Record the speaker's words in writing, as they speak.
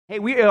Hey,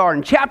 we are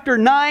in chapter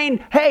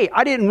 9. Hey,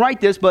 I didn't write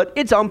this, but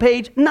it's on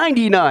page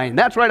 99.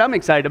 That's right, I'm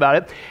excited about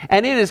it.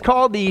 And it is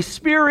called the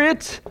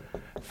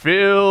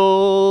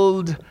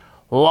Spirit-Filled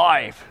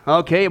Life.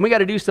 Okay, and we got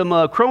to do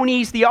some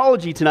cronies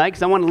theology tonight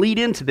because I want to lead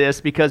into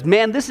this because,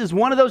 man, this is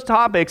one of those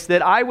topics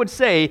that I would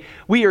say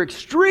we are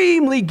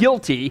extremely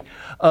guilty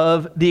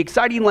of the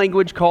exciting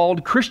language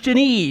called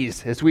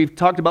Christianese, as we've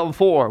talked about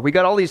before. We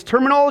got all these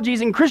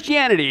terminologies in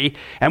Christianity,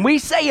 and we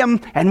say them,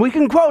 and we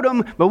can quote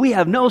them, but we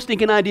have no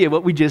stinking idea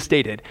what we just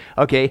stated,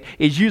 okay?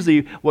 Is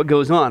usually what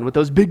goes on with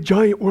those big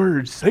giant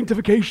words,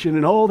 sanctification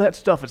and all that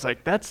stuff. It's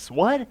like, that's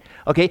what?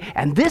 Okay,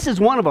 and this is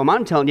one of them,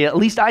 I'm telling you, at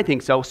least I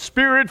think so,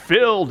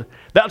 Spirit-Filled.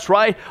 That's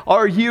right.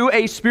 Are you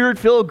a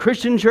Spirit-filled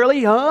Christian,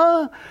 Shirley?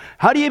 Huh?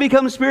 How do you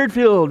become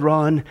Spirit-filled,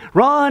 Ron?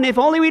 Ron, if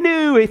only we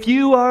knew. If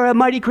you are a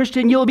mighty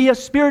Christian, you'll be a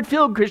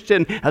Spirit-filled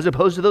Christian, as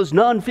opposed to those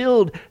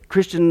non-filled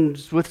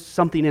Christians with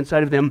something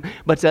inside of them.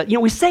 But,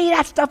 we say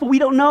that stuff, but we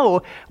don't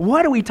know.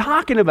 What are we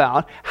talking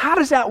about? How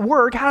does that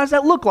work? How does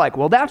that look like?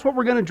 Well, that's what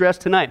we're going to address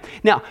tonight.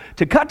 Now,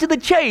 to cut to the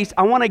chase,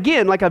 I want to,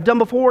 again, like I've done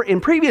before in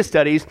previous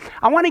studies,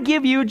 I want to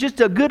give you just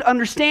a good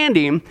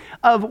understanding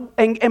of,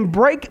 and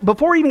break,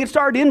 before we even get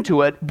started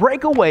into it,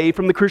 break away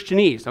from the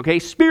Christianese, okay?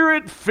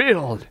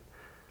 Spirit-filled.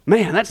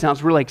 Man, that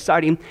sounds really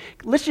exciting.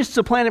 Let's just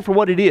supplant it for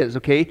what it is,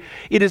 okay?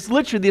 It is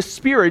literally this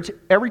Spirit,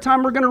 every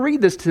time we're going to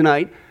read this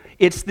tonight,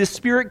 it's this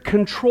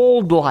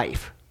Spirit-controlled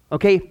life,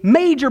 okay?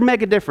 Major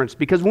mega difference,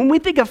 because when we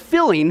think of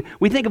filling,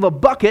 we think of a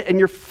bucket and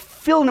you're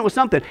filling it with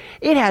something.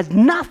 It has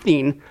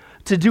nothing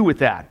to do with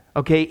that,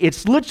 okay?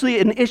 It's literally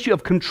an issue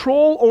of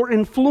control or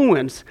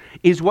influence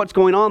is what's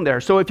going on there.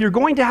 So if you're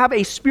going to have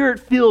a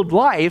Spirit-filled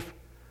life,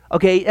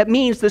 okay, that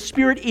means the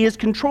Spirit is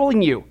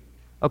controlling you.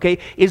 Okay,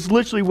 is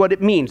literally what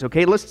it means.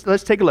 Okay,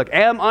 let's take a look.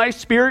 Am I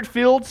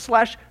Spirit-filled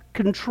 /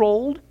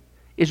 controlled?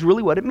 Is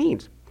really what it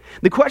means.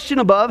 The question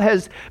above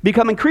has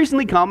become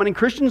increasingly common in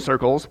Christian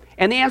circles,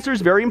 and the answer is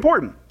very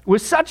important.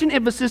 With such an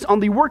emphasis on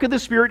the work of the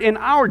Spirit in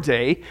our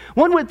day,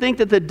 one would think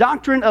that the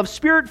doctrine of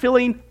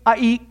Spirit-filling,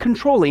 i.e.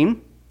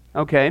 controlling,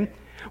 okay,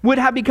 would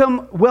have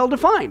become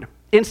well-defined.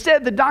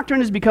 Instead, the doctrine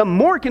has become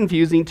more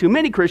confusing to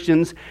many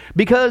Christians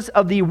because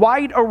of the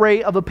wide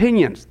array of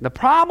opinions. The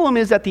problem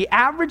is that the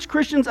average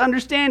Christian's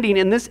understanding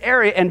in this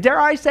area, and dare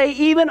I say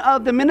even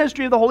of the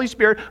ministry of the Holy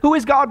Spirit, who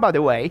is God, by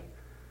the way,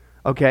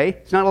 okay,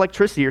 it's not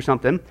electricity or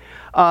something,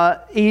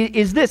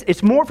 is this.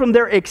 It's more from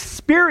their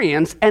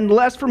experience and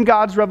less from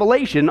God's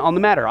revelation on the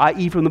matter,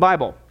 i.e. from the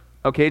Bible.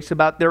 Okay, it's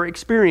about their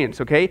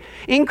experience, okay?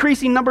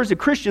 Increasing numbers of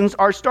Christians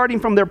are starting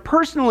from their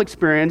personal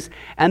experience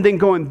and then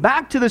going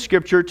back to the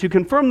Scripture to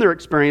confirm their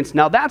experience.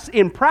 Now, that's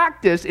in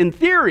practice, in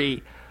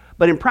theory,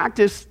 but in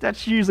practice,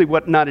 that's usually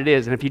what not it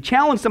is. And if you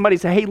challenge somebody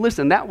and say, hey,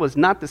 listen, that was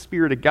not the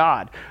Spirit of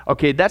God,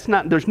 okay,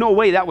 there's no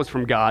way that was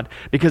from God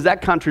because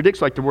that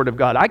contradicts like the Word of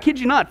God. I kid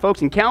you not,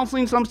 folks, in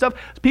counseling, some stuff,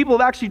 people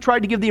have actually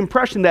tried to give the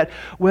impression that,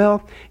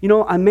 well,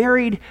 I'm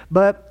married,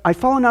 but I've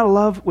fallen out of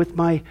love with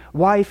my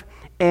wife,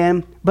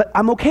 but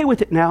I'm okay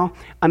with it now.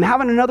 I'm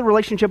having another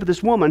relationship with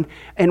this woman,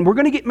 and we're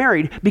going to get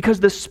married because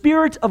the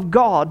Spirit of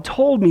God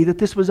told me that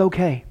this was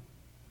okay.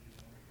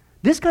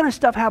 This kind of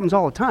stuff happens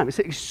all the time. I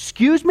say,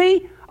 excuse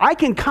me? I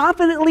can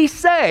confidently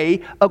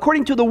say,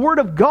 according to the Word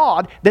of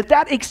God,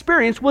 that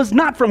experience was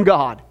not from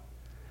God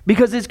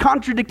because it's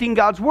contradicting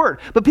God's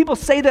Word. But people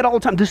say that all the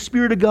time. The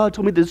Spirit of God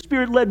told me, the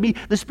Spirit led me,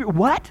 the Spirit,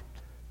 what?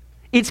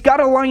 It's got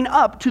to line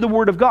up to the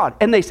Word of God.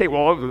 And they say,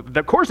 well,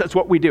 of course that's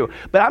what we do.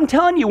 But I'm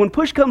telling you, when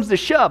push comes to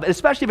shove,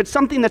 especially if it's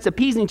something that's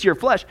appeasing to your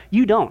flesh,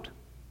 you don't.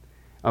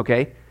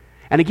 Okay?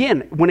 And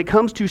again, when it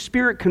comes to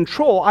Spirit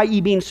control,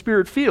 i.e. being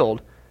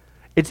Spirit-filled,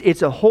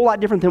 it's a whole lot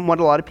different than what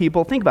a lot of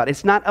people think about.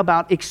 It's not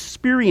about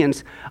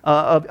experience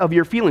of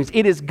your feelings.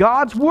 It is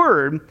God's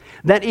Word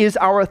that is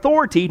our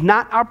authority,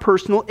 not our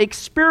personal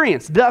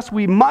experience. Thus,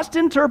 we must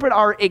interpret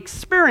our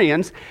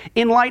experience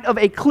in light of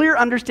a clear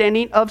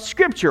understanding of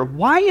Scripture.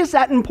 Why is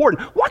that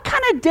important? What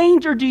kind of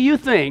danger do you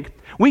think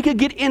we could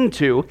get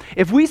into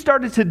if we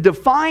started to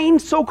define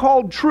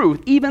so-called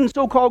truth, even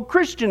so-called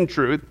Christian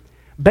truth,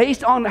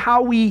 based on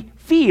how we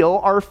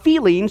feel, our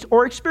feelings,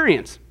 or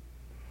experience?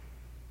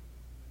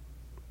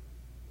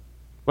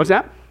 What's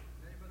that?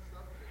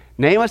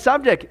 Name a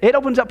subject. It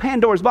opens up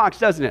Pandora's box,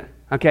 doesn't it?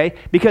 Okay?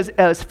 Because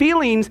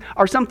feelings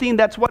are something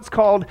that's what's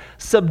called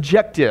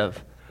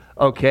subjective.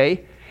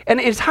 Okay?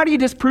 And it's how do you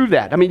disprove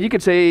that? I mean, you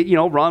could say,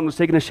 Ron was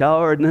taking a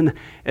shower and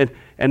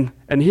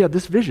he had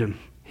this vision.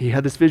 He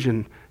had this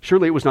vision.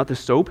 Surely it was not the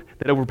soap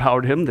that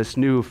overpowered him, this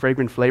new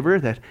fragrant flavor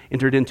that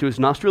entered into his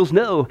nostrils.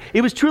 No,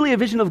 it was truly a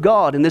vision of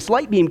God. And this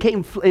light beam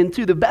came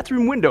into the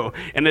bathroom window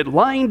and it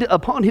lined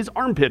upon his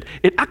armpit.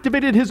 It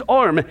activated his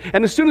arm.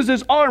 And as soon as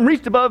his arm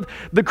reached above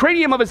the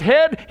cranium of his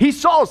head, he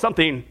saw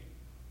something.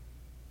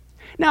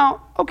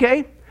 Now,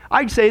 okay,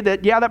 I'd say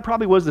that, yeah, that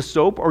probably was the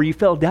soap or you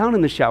fell down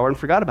in the shower and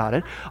forgot about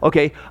it.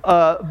 Okay,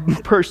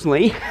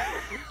 personally,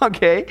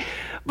 okay.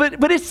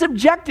 But it's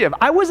subjective.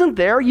 I wasn't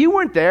there. You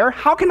weren't there.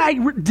 How can I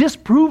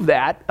disprove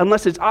that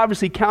unless it's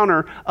obviously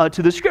counter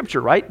to the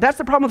Scripture, right? That's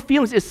the problem with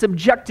feelings. It's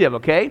subjective,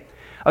 okay?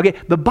 Okay,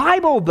 the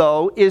Bible,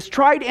 though, is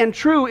tried and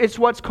true. It's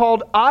what's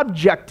called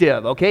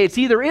objective, okay? It's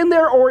either in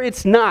there or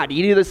it's not. It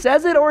either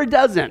says it or it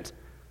doesn't.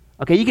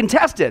 Okay, you can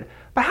test it.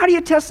 But how do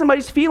you test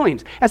somebody's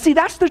feelings? And see,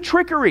 that's the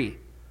trickery.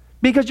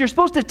 Because you're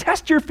supposed to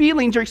test your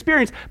feelings or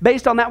experience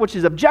based on that which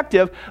is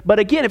objective. But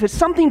again, if it's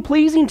something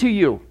pleasing to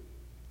you,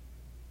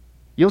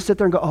 you'll sit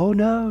there and go, oh,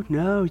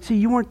 no. See,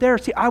 you weren't there.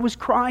 See, I was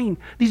crying.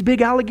 These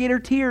big alligator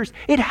tears.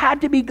 It had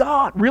to be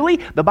God. Really?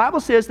 The Bible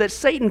says that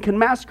Satan can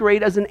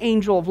masquerade as an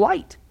angel of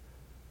light.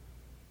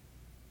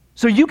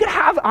 So you could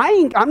have,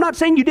 I'm not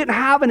saying you didn't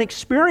have an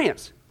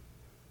experience,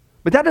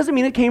 but that doesn't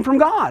mean it came from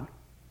God.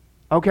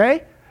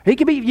 Okay? He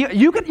could be,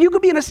 you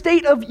could be in a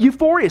state of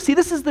euphoria. See,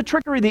 this is the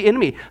trickery of the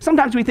enemy.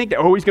 Sometimes we think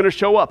that, he's going to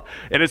show up,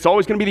 and it's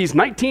always going to be these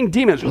 19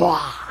 demons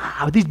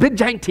with these big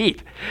giant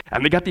teeth,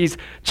 and they got these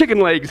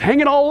chicken legs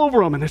hanging all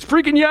over them, and it's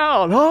freaking you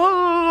out.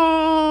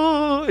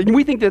 Oh! And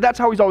we think that that's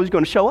how he's always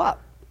going to show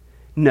up.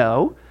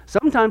 No,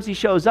 sometimes he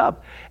shows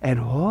up, and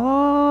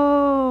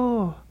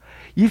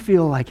you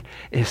feel like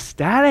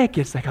ecstatic.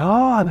 It's like,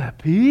 I'm at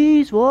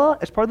peace. Well,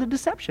 it's part of the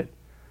deception.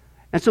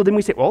 And so then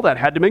we say, well, that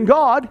had to have been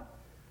God.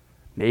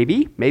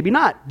 Maybe, maybe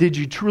not. Did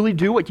you truly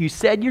do what you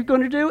said you're going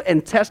to do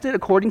and test it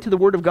according to the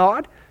Word of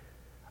God?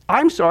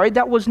 I'm sorry,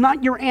 that was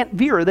not your Aunt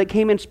Vera that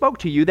came and spoke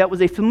to you. That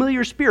was a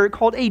familiar spirit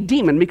called a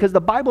demon, because the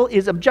Bible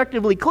is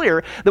objectively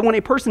clear that when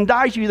a person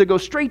dies, you either go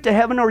straight to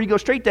heaven or you go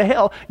straight to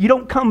hell. You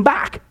don't come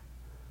back.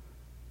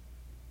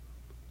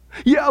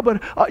 Yeah,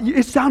 but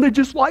it sounded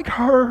just like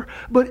her,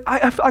 but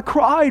I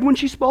cried when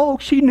she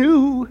spoke. She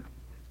knew.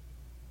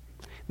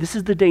 This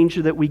is the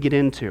danger that we get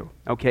into,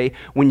 okay,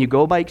 when you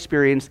go by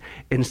experience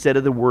instead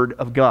of the Word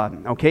of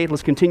God, okay?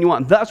 Let's continue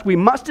on. Thus, we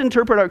must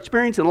interpret our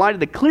experience in light of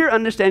the clear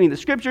understanding of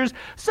the Scriptures.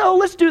 So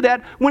let's do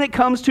that when it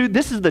comes to,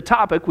 this is the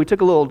topic, we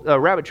took a little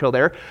rabbit trail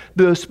there,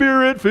 the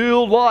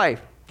Spirit-filled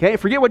life. Okay,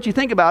 forget what you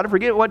think about it.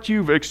 Forget what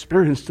you've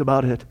experienced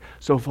about it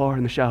so far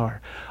in the shower.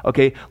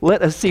 Okay,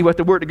 let us see what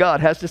the Word of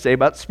God has to say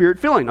about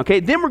Spirit-filling. Okay,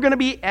 then we're going to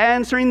be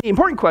answering the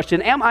important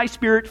question, am I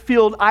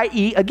Spirit-filled,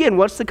 i.e., again,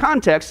 what's the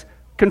context?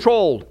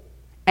 Controlled.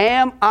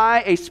 Am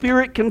I a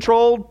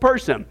Spirit-controlled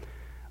person?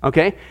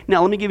 Okay,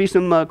 now let me give you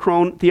some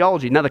crone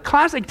theology. Now the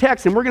classic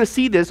text, and we're going to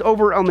see this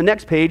over on the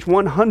next page,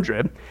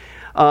 100.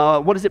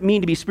 What does it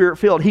mean to be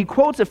Spirit-filled? He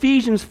quotes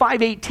Ephesians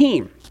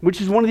 5:18, which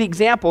is one of the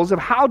examples of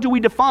how do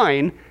we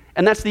define.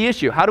 And that's the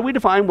issue. How do we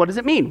define what does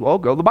it mean? Well,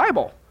 go to the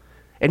Bible.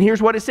 And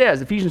here's what it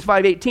says. Ephesians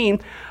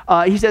 5:18,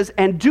 he says,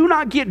 and do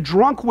not get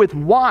drunk with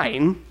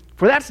wine,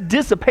 for that's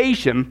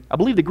dissipation. I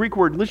believe the Greek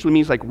word literally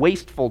means like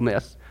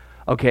wastefulness.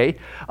 Okay.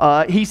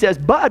 He says,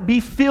 but be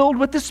filled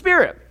with the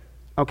Spirit.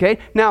 Okay.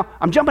 Now,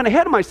 I'm jumping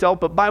ahead of myself,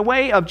 but by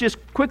way of just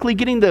quickly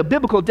getting the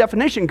biblical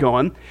definition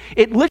going,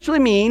 it literally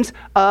means,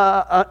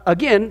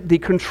 again, the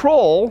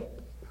control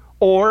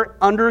or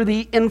under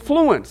the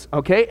influence,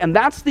 okay? And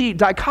that's the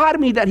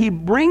dichotomy that he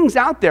brings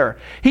out there.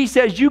 He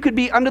says you could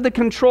be under the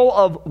control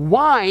of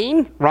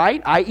wine,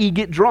 right? I.e.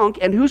 get drunk.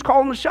 And who's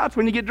calling the shots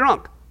when you get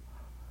drunk?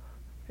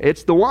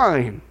 It's the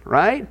wine,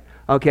 right?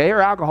 Okay,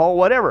 or alcohol,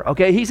 whatever,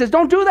 okay? He says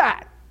don't do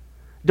that.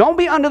 Don't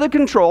be under the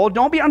control.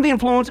 Don't be under the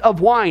influence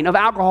of wine, of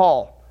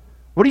alcohol.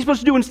 What are you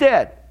supposed to do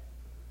instead?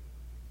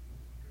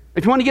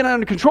 If you want to get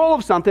under control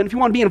of something, if you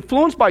want to be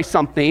influenced by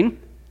something,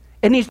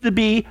 it needs to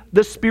be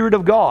the Spirit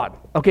of God.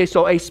 Okay,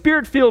 so a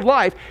Spirit-filled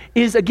life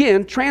is,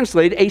 again,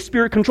 translated a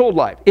Spirit-controlled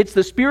life. It's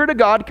the Spirit of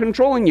God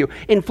controlling you,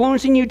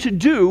 influencing you to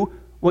do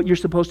what you're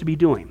supposed to be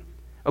doing,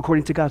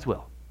 according to God's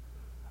will.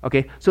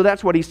 Okay, so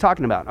that's what he's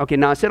talking about. Okay,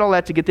 now I said all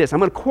that to get this. I'm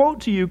going to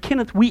quote to you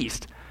Kenneth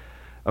Wiest.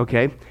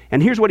 Okay,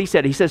 and here's what he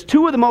said. He says,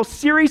 two of the most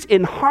serious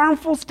and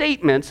harmful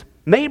statements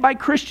made by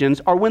Christians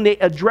are when they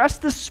address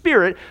the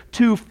Spirit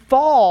to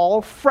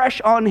fall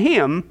fresh on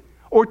him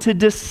or to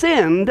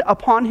descend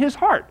upon his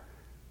heart.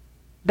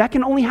 That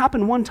can only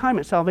happen one time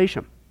at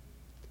salvation.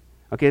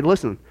 Okay,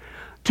 listen.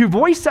 To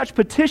voice such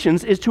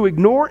petitions is to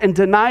ignore and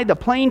deny the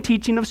plain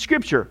teaching of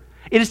Scripture.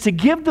 It is to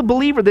give the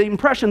believer the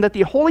impression that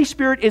the Holy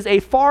Spirit is a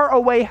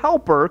faraway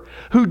helper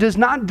who does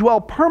not dwell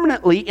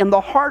permanently in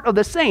the heart of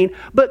the saint,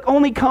 but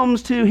only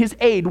comes to his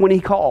aid when he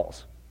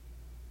calls.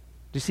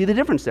 Do you see the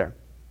difference there?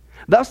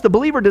 Thus, the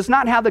believer does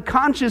not have the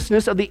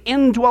consciousness of the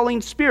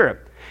indwelling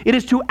Spirit. It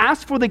is to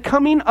ask for the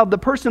coming of the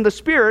person of the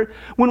Spirit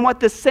when what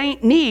the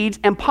saint needs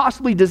and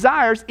possibly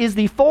desires is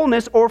the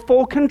fullness or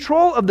full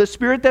control of the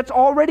Spirit that's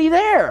already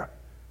there.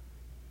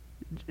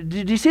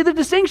 Did you see the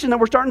distinction that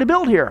we're starting to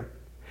build here?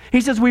 He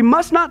says we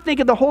must not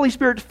think of the Holy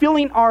Spirit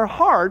filling our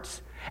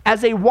hearts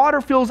as a water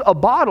fills a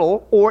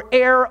bottle or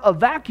air a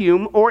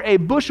vacuum or a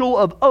bushel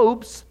of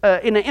oats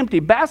in an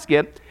empty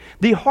basket.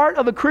 The heart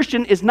of a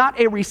Christian is not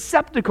a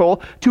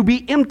receptacle to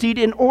be emptied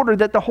in order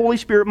that the Holy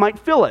Spirit might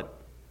fill it.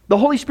 The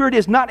Holy Spirit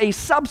is not a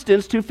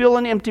substance to fill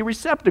an empty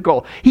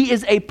receptacle. He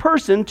is a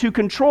person to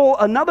control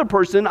another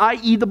person,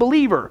 i.e. the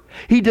believer.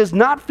 He does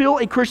not fill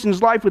a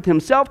Christian's life with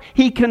himself.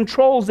 He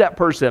controls that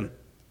person.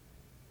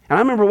 And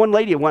I remember one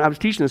lady, when I was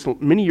teaching this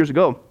many years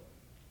ago,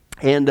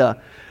 and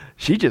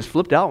she just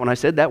flipped out when I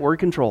said that word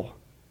control.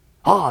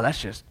 Oh,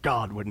 that's just,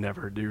 God would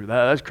never do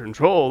that. That's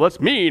control. That's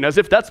mean, as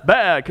if that's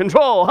bad.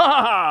 Control. Ha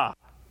ha ha.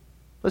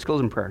 Let's close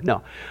in prayer.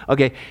 No.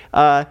 Okay.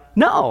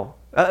 No.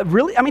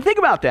 Really? I mean, think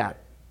about that.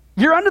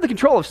 You're under the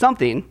control of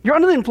something. You're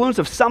under the influence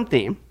of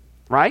something,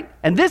 right?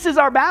 And this is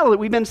our battle that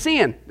we've been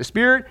seeing. The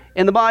spirit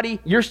and the body,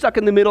 you're stuck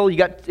in the middle. You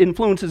got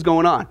influences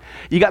going on.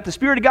 You got the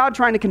Spirit of God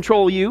trying to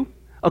control you,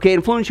 okay,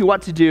 influence you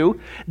what to do.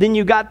 Then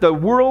you got the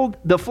world,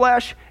 the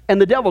flesh, and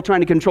the devil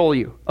trying to control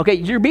you. Okay,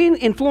 you're being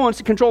influenced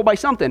and controlled by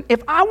something.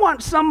 If I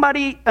want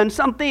somebody and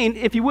something,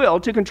 if you will,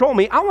 to control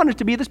me, I want it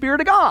to be the Spirit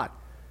of God.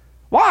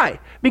 Why?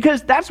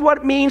 Because that's what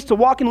it means to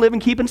walk and live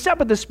and keep in step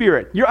with the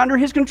Spirit. You're under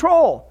His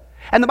control.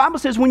 And the Bible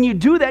says when you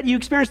do that, you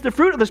experience the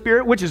fruit of the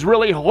Spirit, which is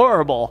really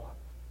horrible.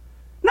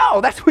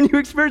 No, that's when you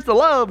experience the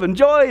love and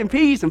joy and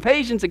peace and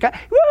patience and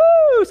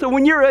woo! So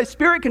when you're a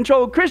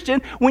Spirit-controlled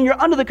Christian, when you're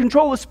under the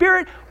control of the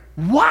Spirit,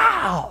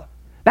 wow!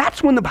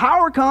 That's when the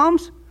power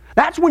comes.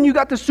 That's when you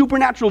got the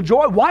supernatural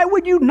joy. Why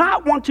would you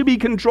not want to be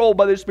controlled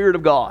by the Spirit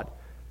of God?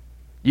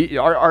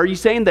 Are you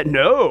saying that,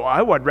 no,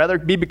 I would rather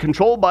be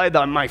controlled by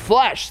my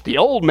flesh, the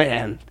old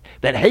man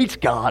that hates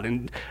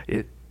God?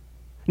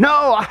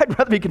 No, I'd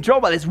rather be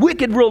controlled by this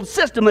wicked world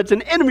system that's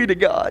an enemy to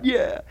God.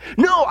 Yeah.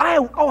 No,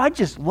 I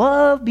just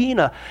love being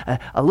a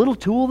little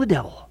tool of the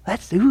devil.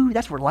 That's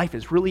where life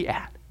is really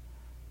at.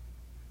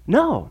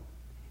 No.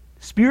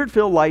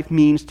 Spirit-filled life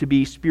means to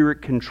be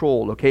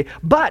Spirit-controlled, okay?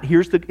 But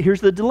here's the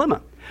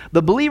dilemma.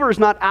 The believer is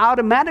not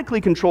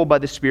automatically controlled by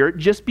the Spirit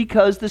just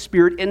because the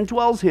Spirit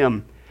indwells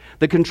him.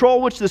 The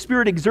control which the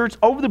Spirit exerts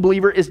over the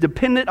believer is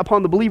dependent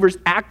upon the believer's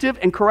active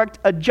and correct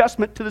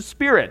adjustment to the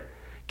Spirit.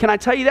 Can I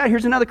tell you that?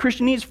 Here's another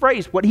Christianese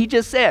phrase, what he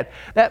just said.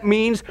 That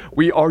means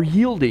we are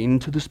yielding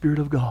to the Spirit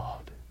of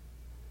God.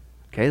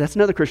 Okay, that's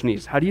another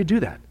Christianese. How do you do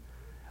that?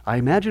 I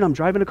imagine I'm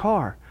driving a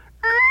car.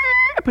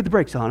 I put the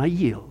brakes on, I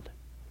yield.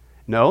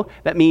 No,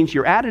 that means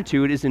your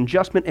attitude is in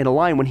adjustment and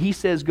align. When He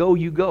says go,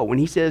 you go. When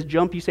He says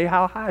jump, you say,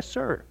 how high,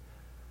 sir?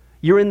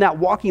 You're in that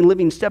walking,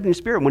 living, stepping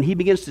Spirit. When He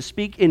begins to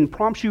speak and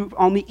prompts you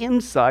on the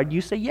inside, you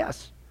say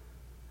yes.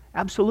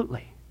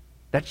 Absolutely.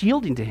 That's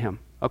yielding to Him.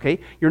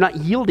 Okay? You're not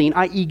yielding,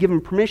 i.e. giving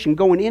permission,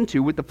 going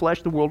into with the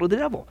flesh, the world, or the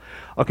devil.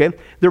 Okay?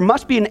 There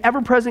must be an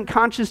ever-present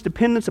conscious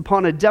dependence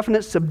upon a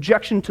definite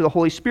subjection to the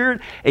Holy Spirit,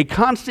 a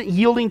constant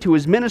yielding to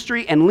His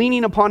ministry, and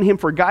leaning upon Him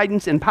for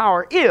guidance and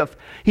power if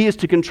He is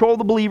to control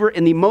the believer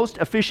in the most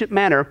efficient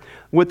manner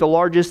with the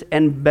largest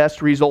and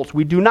best results.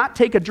 We do not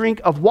take a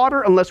drink of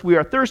water unless we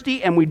are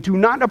thirsty, and we do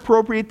not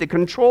appropriate the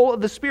control of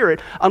the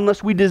Spirit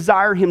unless we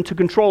desire Him to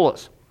control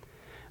us.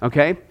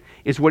 Okay?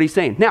 Is what he's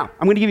saying. Now,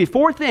 I'm going to give you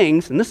 4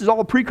 things, and this is all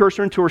a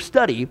precursor into our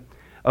study,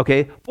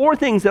 okay? 4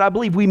 things that I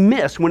believe we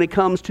miss when it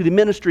comes to the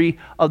ministry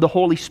of the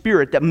Holy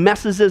Spirit that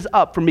messes us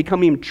up from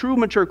becoming true,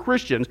 mature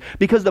Christians,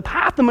 because the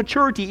path of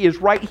maturity is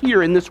right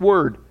here in this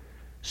word,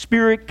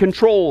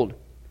 Spirit-controlled.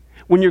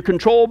 When you're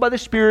controlled by the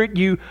Spirit,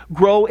 you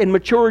grow in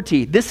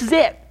maturity. This is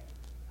it,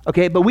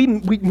 okay? But we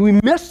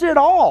miss it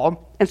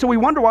all, and so we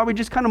wonder why we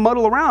just kind of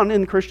muddle around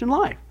in the Christian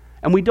life.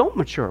 And we don't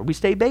mature. We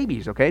stay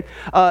babies, okay?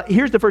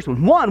 Here's the first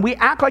one. 1, we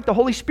act like the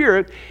Holy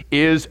Spirit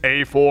is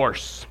a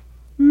force.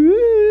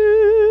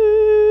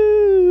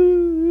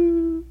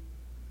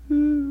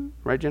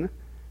 Right, Jenna?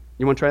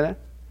 You want to try that?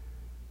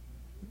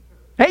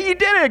 Hey, you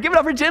did it. Give it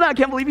up for Jenna. I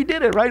can't believe you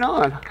did it. Right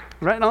on.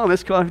 Right on.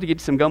 Let's go. I have to get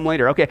you some gum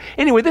later. Okay.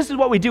 Anyway, this is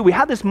what we do. We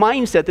have this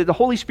mindset that the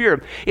Holy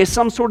Spirit is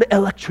some sort of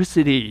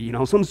electricity,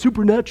 some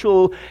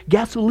supernatural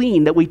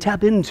gasoline that we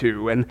tap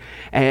into and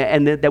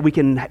that we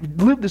can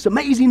live this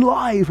amazing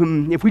life.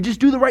 And if we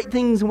just do the right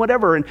things and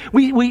whatever. And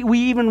we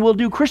even will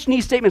do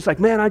Christianese statements like,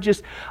 man,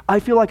 I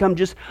feel like I'm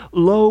just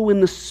low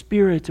in the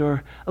spirit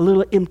or a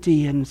little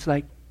empty. And it's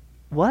like,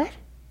 what?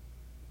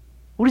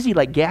 What is he,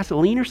 like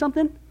gasoline or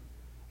something?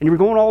 And you were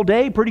going all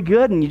day pretty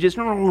good, and you just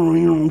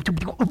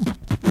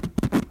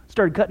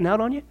started cutting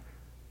out on you?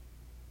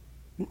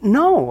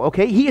 No,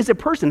 okay? He is a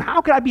person. How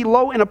could I be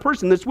low in a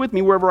person that's with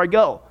me wherever I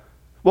go?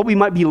 What we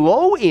might be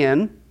low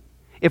in,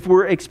 if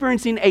we're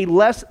experiencing a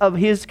less of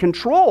His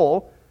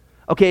control,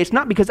 okay, it's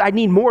not because I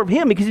need more of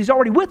Him, because He's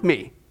already with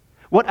me.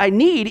 What I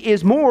need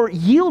is more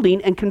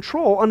yielding and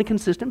control on a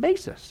consistent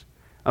basis.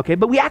 Okay,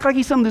 but we act like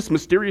He's some of this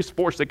mysterious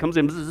force that comes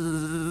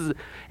in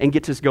and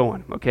gets us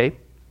going, okay?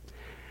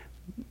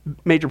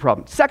 Major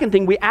problem. Second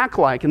thing we act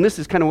like, and this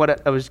is kind of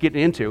what I was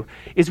getting into,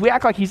 is we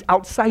act like He's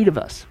outside of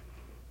us.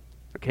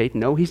 Okay,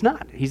 no, He's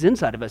not. He's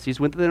inside of us. He's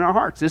within our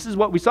hearts. This is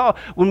what we saw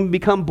when we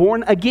become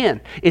born again.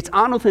 It's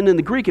anothen in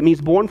the Greek. It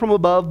means born from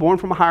above, born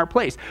from a higher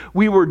place.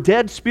 We were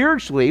dead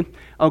spiritually,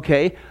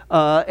 okay,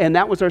 and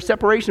that was our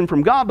separation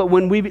from God. But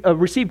when we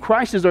receive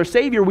Christ as our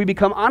Savior, we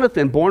become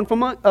anothen, born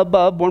from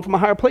above, born from a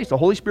higher place. The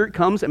Holy Spirit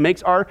comes and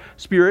makes our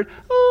spirit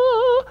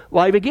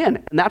live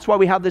again. And that's why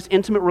we have this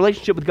intimate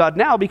relationship with God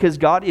now, because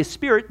God is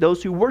spirit.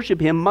 Those who worship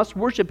Him must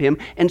worship Him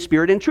in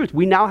spirit and truth.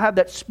 We now have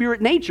that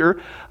spirit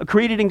nature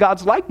created in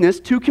God's likeness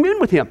to commune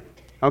with Him,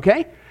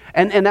 okay?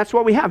 And that's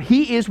what we have.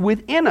 He is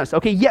within us,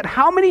 okay? Yet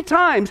how many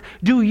times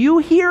do you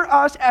hear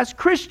us as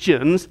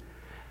Christians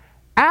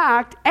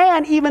act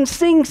and even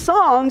sing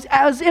songs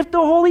as if the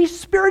Holy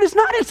Spirit is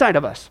not inside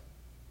of us?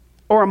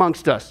 or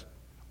amongst us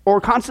or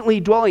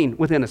constantly dwelling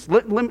within us.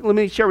 Let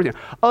me share with you.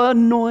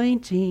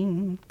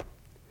 Anointing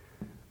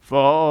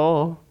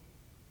fall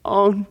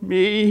on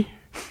me.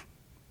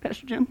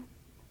 Pastor Jim?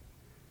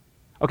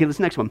 Okay, this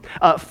next one.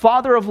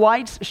 Father of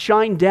lights,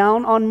 shine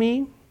down on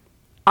me.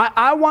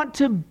 I want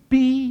to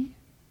be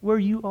where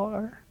you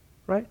are,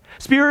 right?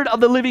 Spirit of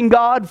the living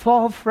God,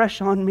 fall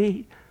fresh on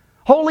me.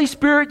 Holy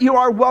Spirit, you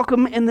are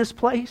welcome in this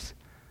place.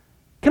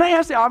 Can I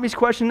ask the obvious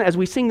question as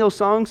we sing those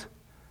songs?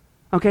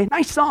 Okay,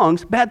 nice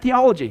songs, bad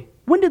theology.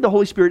 When did the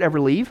Holy Spirit ever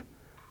leave?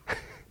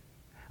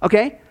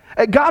 Okay,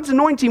 God's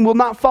anointing will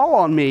not fall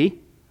on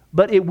me,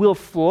 but it will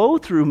flow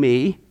through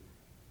me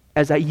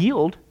as I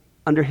yield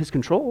under his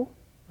control.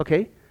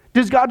 Okay,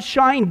 does God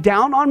shine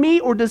down on me,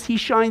 or does he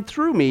shine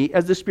through me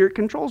as the Spirit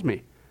controls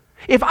me?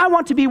 If I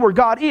want to be where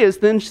God is,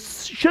 then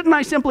shouldn't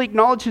I simply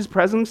acknowledge his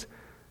presence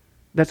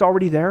that's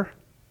already there?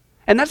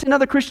 And that's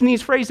another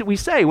Christianese phrase that we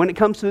say when it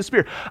comes to the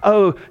Spirit.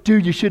 Oh,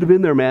 dude, you should have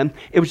been there, man.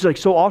 It was like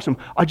so awesome.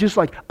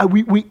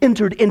 We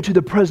entered into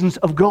the presence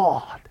of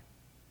God.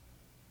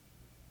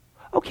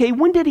 Okay,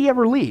 when did he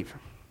ever leave?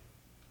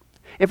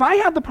 If I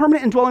have the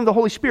permanent indwelling of the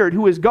Holy Spirit,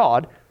 who is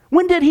God,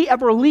 when did he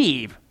ever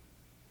leave?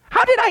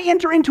 How did I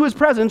enter into his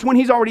presence when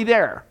he's already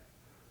there?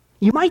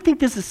 You might think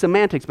this is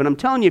semantics, but I'm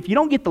telling you, if you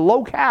don't get the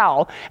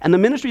locale and the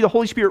ministry of the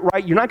Holy Spirit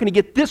right, you're not going to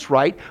get this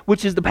right,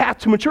 which is the path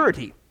to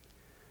maturity.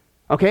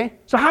 Okay?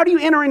 So how do you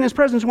enter in his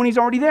presence when he's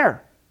already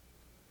there?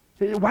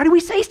 Why do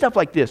we say stuff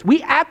like this?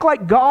 We act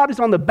like God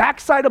is on the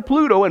backside of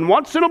Pluto, and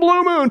once in a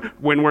blue moon,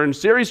 when we're in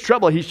serious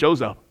trouble, he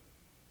shows up.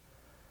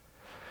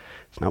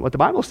 It's not what the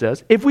Bible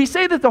says. If we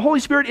say that the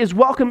Holy Spirit is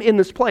welcome in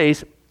this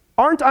place,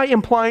 aren't I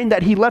implying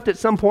that he left at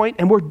some point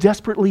and we're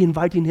desperately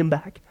inviting him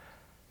back?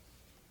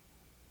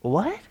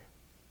 What?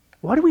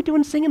 What are we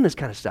doing singing this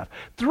kind of stuff?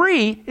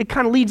 3, it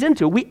kind of leads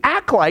into, we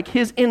act like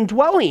his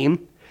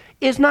indwelling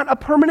is not a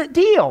permanent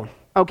deal,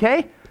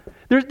 okay?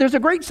 There's a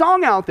great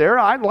song out there.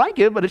 I like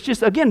it, but it's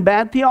just, again,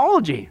 bad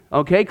theology,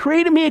 okay?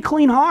 Create in me a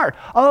clean heart.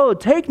 Oh,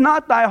 take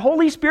not thy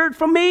Holy Spirit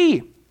from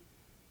me.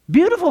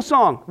 Beautiful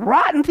song,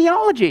 rotten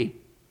theology.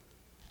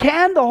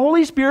 Can the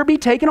Holy Spirit be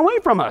taken away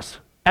from us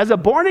as a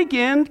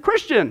born-again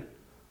Christian?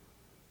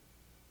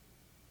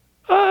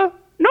 No,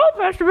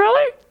 Pastor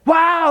Billy.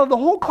 Wow, the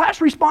whole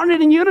class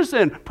responded in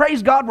unison.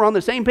 Praise God, we're on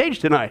the same page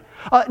tonight.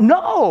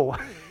 No,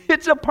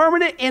 it's a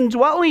permanent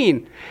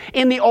indwelling.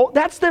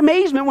 That's the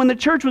amazement when the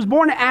church was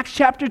born in Acts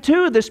chapter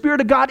 2. The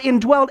Spirit of God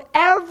indwelled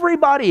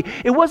everybody.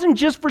 It wasn't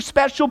just for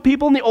special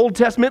people in the Old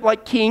Testament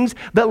like kings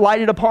that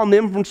lighted upon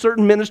them from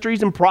certain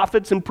ministries and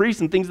prophets and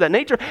priests and things of that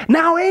nature.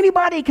 Now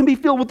anybody can be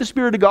filled with the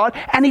Spirit of God,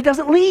 and he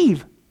doesn't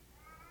leave.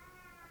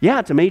 Yeah,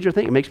 it's a major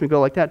thing. It makes me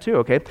go like that too,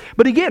 okay?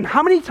 But again,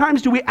 how many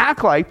times do we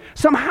act like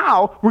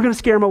somehow we're going to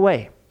scare them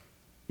away?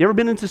 You ever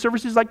been into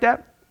services like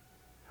that?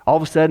 All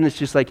of a sudden, it's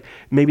just like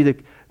maybe the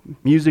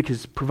music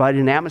has provided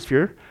an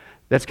atmosphere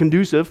that's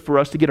conducive for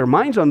us to get our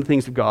minds on the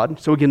things of God.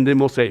 So again, then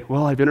we'll say,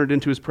 well, I've entered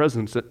into his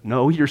presence.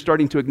 No, you're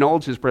starting to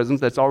acknowledge his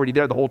presence that's already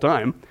there the whole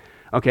time,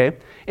 okay?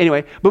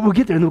 Anyway, but we'll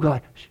get there and we'll go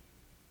like,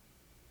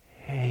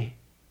 hey,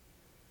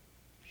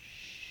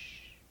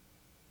 shh,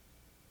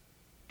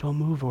 don't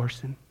move,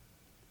 Orson.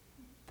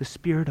 The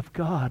Spirit of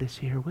God is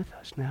here with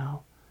us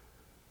now.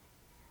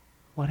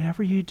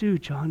 Whatever you do,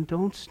 John,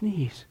 don't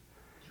sneeze.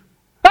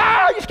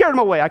 Ah, you scared him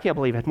away. I can't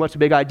believe it. What's the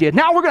big idea?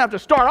 Now we're going to have to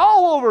start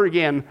all over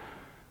again.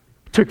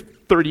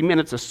 Took 30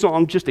 minutes a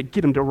song just to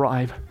get him to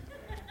arrive.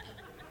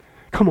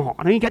 Come on,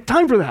 I ain't got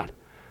time for that.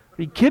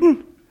 Are you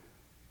kidding?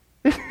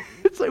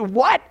 It's like,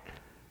 what?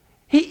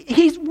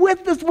 He's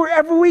with us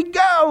wherever we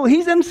go.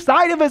 He's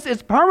inside of us.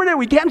 It's permanent.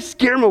 We can't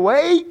scare him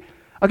away.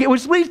 Okay,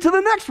 which leads to the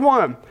next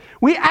one.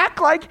 We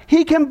act like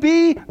he can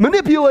be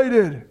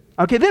manipulated.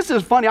 Okay, this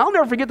is funny. I'll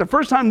never forget the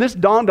first time this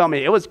dawned on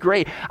me. It was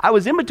great. I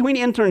was in between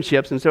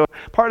internships, and so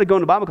part of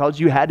going to Bible college,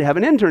 you had to have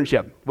an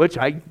internship, which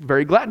I'm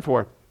very glad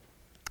for.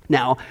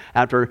 Now,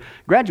 after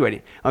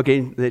graduating,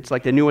 okay, it's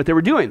like they knew what they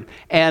were doing.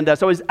 And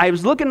so I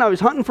was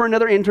hunting for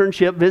another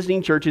internship,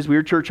 visiting churches. We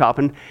were church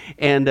hopping,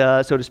 and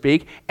so to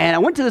speak. And I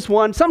went to this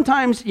one.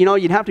 Sometimes,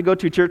 you'd have to go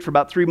to a church for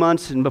about 3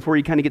 months and before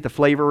you kind of get the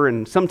flavor.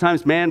 And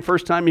sometimes, man,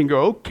 first time you can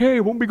go, okay,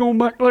 won't be going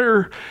back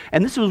there.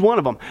 And this was one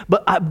of them.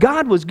 But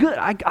God was good.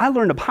 I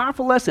learned a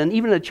powerful lesson,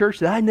 even at a church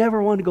that I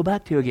never wanted to go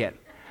back to again.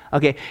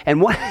 Okay, and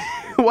what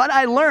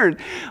I learned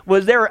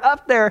was they were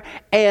up there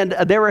and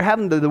they were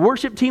having, the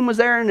worship team was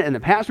there and the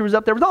pastor was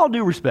up there with all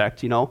due respect,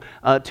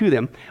 to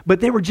them.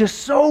 But they were just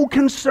so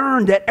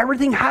concerned that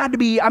everything had to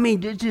be,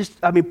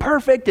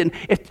 perfect. And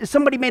if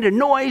somebody made a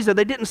noise or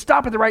they didn't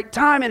stop at the right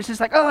time, and it's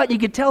just like, you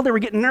could tell they were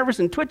getting nervous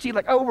and twitchy,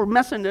 like, we're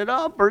messing it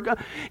up, or,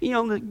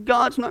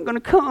 God's not going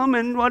to come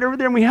and whatever.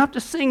 Then we have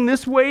to sing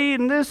this way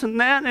and this and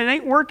that, and it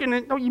ain't working.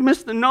 And, you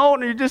missed the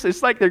note. And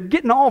it's like they're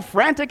getting all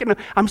frantic. And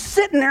I'm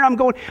sitting there, I'm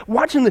going,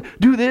 watching them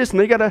do this, and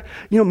they got to,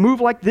 move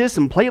like this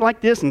and play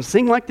like this and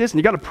sing like this, and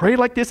you got to pray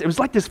like this. It was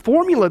like this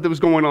formula that was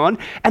going on.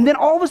 And then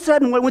all of a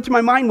sudden, what went through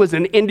my mind was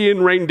an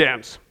Indian rain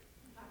dance.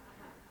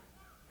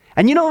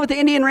 And with the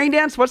Indian rain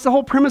dance, what's the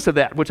whole premise of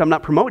that? Which I'm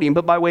not promoting,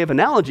 but by way of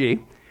analogy,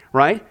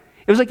 right?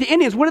 was like the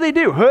Indians. What do they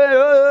do?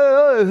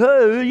 Hey,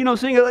 hey, you know,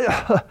 sing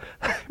it.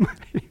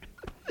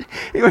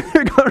 Anyway,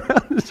 they're going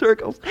around in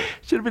circles.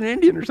 Should have been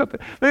Indian or something.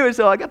 But anyway,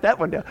 so I got that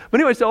one down. But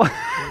anyway, so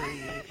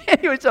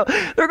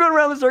they're going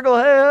around the circle.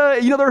 Hey,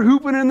 you know, they're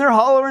hooping and they're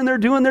hollering, they're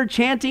doing their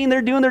chanting,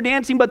 they're doing their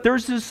dancing, but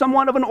there's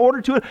somewhat of an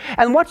order to it.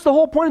 And what's the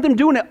whole point of them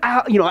doing it,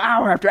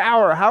 hour after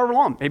hour, however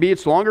long? Maybe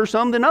it's longer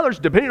some than others,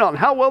 depending on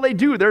how well they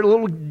do their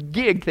little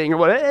gig thing or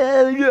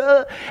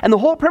whatever. And the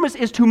whole premise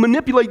is to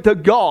manipulate the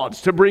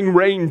gods to bring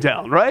rain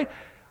down, right?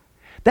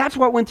 That's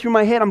what went through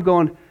my head. I'm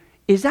going,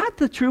 is that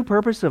the true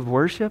purpose of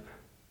worship?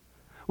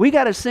 We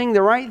got to sing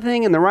the right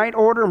thing in the right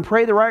order and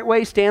pray the right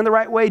way, stand the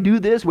right way, do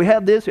this, we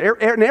have this.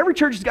 And every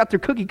church has got their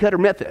cookie cutter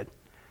method,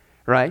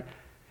 right?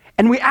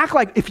 And we act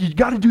like if you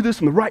got to do this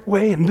in the right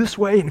way and this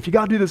way, and if you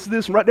got to do this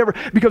and right, never,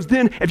 because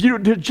then if you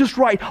do it just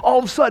right, all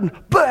of a sudden,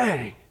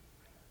 bang,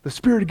 the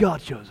Spirit of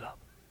God shows up.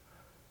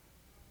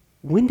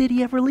 When did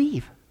he ever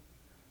leave?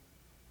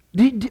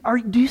 Do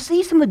you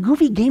see some of the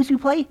goofy games we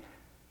play?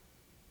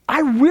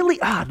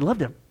 I'd love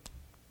to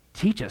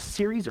teach a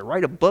series or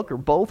write a book or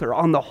both or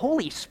on the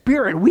Holy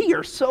Spirit.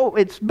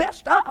 It's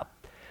messed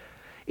up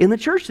in the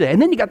church today. And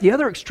then you got the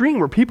other extreme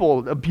where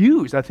people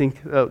abuse, I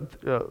think, of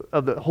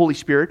the Holy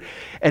Spirit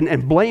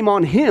and blame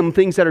on him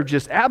things that are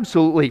just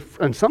absolutely,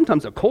 and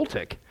sometimes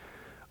occultic,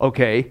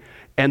 okay?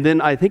 And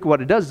then I think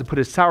what it does is to put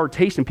a sour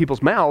taste in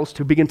people's mouths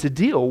to begin to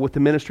deal with the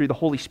ministry of the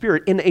Holy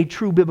Spirit in a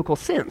true biblical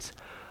sense.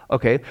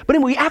 Okay, but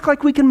then we act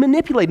like we can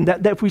manipulate him,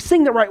 that if we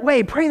sing the right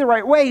way, pray the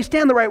right way,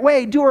 stand the right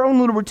way, do our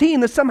own little routine,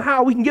 that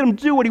somehow we can get him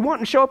to do what he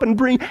wants and show up and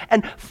bring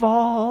and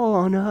fall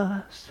on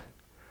us.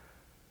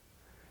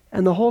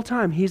 And the whole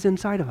time, he's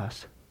inside of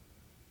us.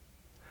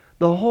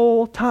 The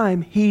whole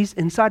time, he's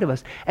inside of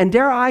us. And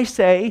dare I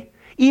say,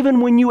 even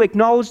when you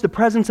acknowledge the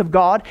presence of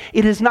God,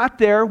 it is not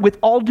there with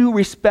all due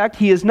respect.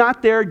 He is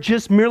not there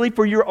just merely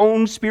for your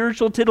own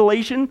spiritual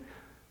titillation.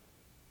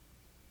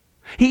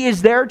 He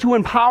is there to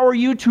empower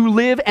you to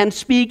live and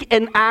speak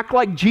and act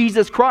like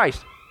Jesus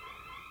Christ.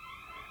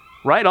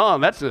 Right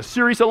on. That's a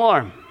serious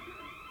alarm.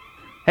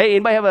 Hey,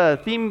 anybody have a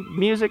theme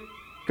music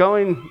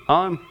going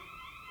on?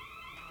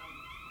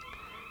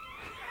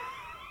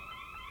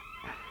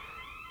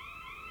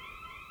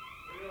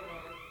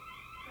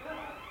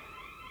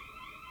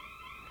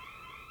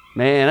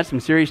 Man, that's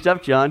some serious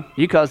stuff, John.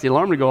 You caused the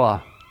alarm to go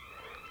off.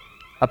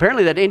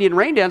 Apparently that Indian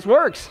rain dance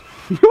works.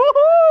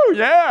 Woo-hoo,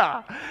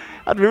 yeah.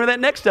 I'll remember that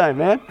next time,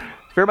 man.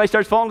 If everybody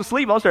starts falling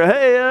asleep, I'll start,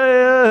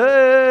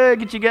 hey,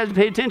 get you guys to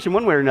pay attention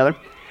one way or another.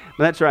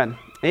 But that's right.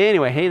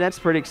 Anyway, hey, that's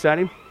pretty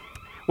exciting.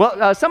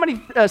 Well,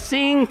 somebody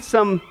sing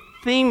some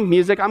theme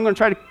music. I'm going to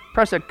try to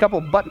press a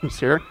couple buttons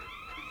here.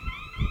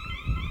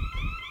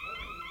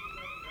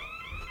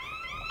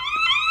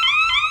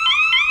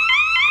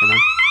 Come on.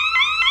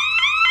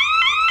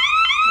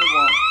 It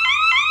won't.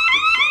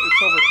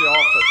 It's over at the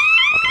office.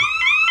 Okay.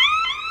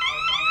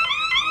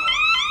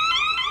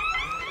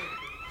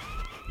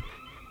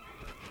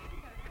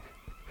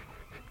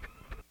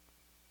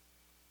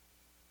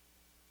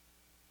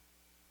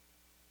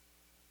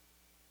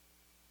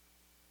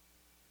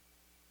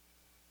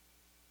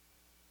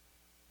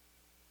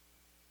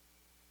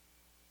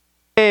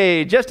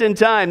 Hey, just in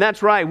time.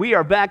 That's right. We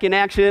are back in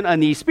action on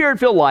the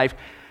Spirit-filled life.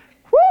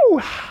 Woo!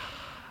 I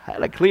had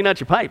to clean out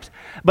your pipes.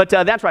 But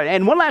that's right.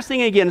 And one last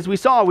thing again, as we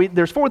saw,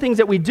 there's 4 things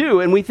that we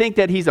do, and we think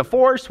that he's a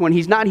force. When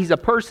he's not, he's a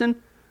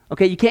person.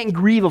 Okay, you can't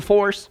grieve a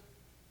force.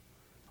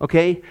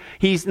 Okay,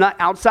 he's not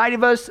outside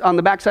of us on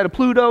the backside of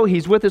Pluto.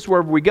 He's with us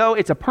wherever we go.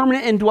 It's a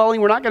permanent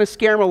indwelling. We're not going to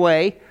scare him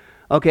away.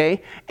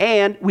 Okay,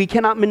 and we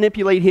cannot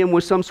manipulate him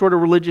with some sort of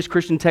religious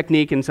Christian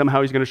technique and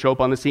somehow he's going to show up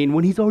on the scene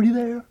when he's already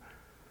there.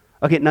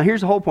 Okay, now here's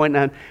the whole point.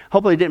 Now,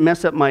 hopefully I didn't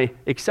mess up my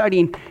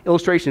exciting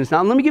illustrations.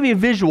 Now, let me give you a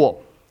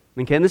visual.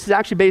 Okay, and this is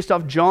actually based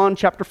off John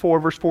chapter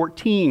 4, verse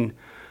 14.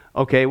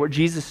 Okay, where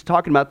Jesus is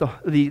talking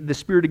about the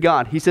Spirit of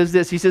God. He says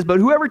this, he says, but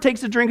whoever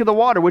takes a drink of the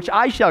water, which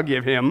I shall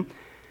give him,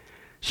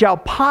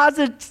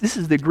 this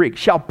is the Greek,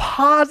 shall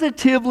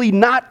positively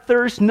not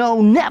thirst,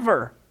 no,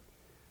 never.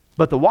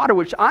 But the water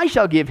which I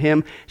shall give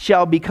him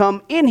shall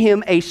become in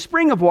him a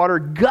spring of water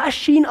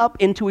gushing up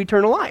into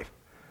eternal life.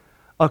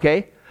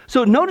 Okay,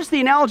 so notice the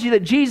analogy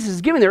that Jesus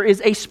is giving there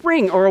is a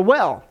spring or a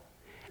well,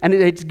 and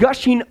it's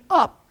gushing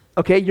up.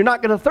 Okay, you're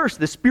not going to thirst.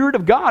 The Spirit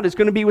of God is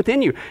going to be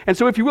within you. And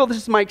so if you will, this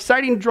is my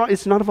exciting draw.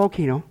 It's not a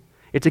volcano.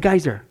 It's a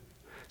geyser.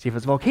 See, if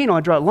it's a volcano,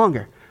 I'd draw it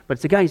longer. But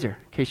it's a geyser,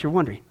 in case you're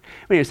wondering.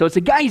 Anyway, so it's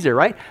a geyser,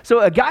 right? So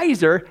a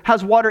geyser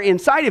has water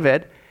inside of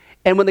it.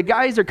 And when the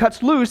geyser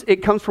cuts loose, it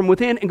comes from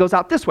within and goes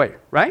out this way,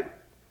 right?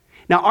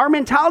 Now, our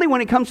mentality when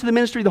it comes to the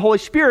ministry of the Holy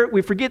Spirit,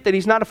 we forget that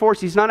he's not a force,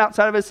 he's not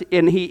outside of us,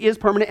 and he is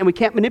permanent, and we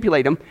can't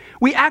manipulate him.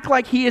 We act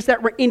like he is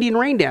that Indian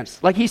rain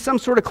dance, like he's some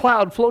sort of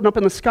cloud floating up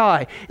in the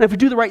sky. And if we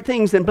do the right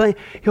things, then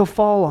he'll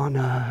fall on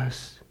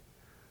us.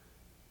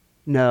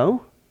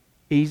 No,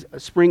 he's a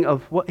spring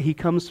of what he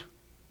comes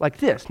like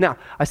this. Now,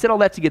 I said all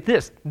that to get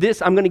this.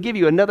 I'm going to give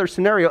you another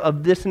scenario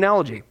of this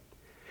analogy.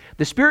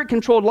 The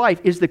Spirit-controlled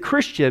life is the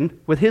Christian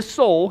with his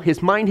soul,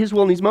 his mind, his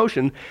will, and his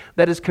motion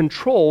that is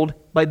controlled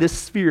by this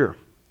sphere.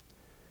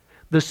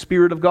 the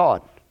Spirit of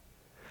God.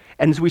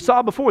 And as we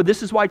saw before,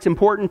 this is why it's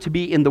important to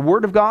be in the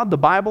Word of God, the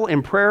Bible,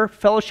 in prayer,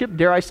 fellowship,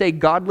 dare I say,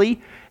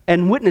 godly,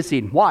 and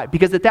witnessing. Why?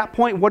 Because at that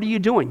point, what are you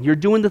doing? You're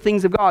doing the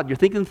things of God. You're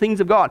thinking the things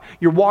of God.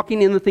 You're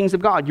walking in the things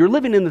of God. You're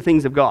living in the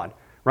things of God,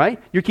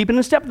 right? You're keeping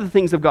in step with the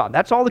things of God.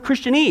 That's all the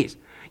Christian is.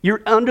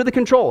 You're under the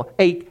control.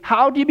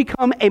 How do you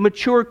become a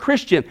mature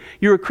Christian?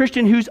 You're a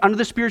Christian who's under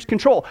the Spirit's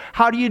control.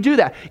 How do you do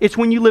that? It's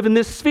when you live in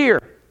this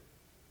sphere.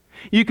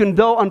 You can,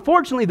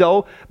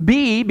 unfortunately,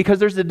 be, because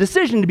there's a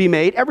decision to be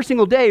made every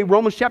single day.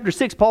 Romans chapter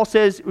 6, Paul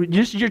says,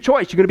 this is your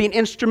choice. You're going to be an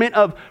instrument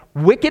of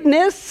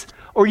wickedness,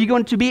 or you're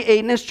going to be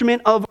an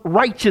instrument of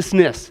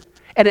righteousness.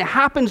 And it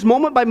happens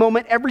moment by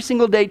moment, every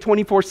single day,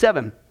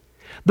 24/7.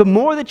 The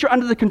more that you're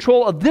under the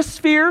control of this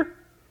sphere,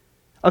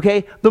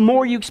 okay, the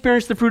more you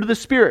experience the fruit of the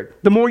Spirit,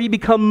 the more you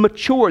become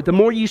mature, the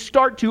more you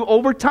start to,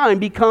 over time,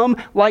 become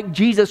like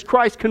Jesus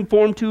Christ,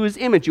 conformed to His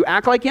image. You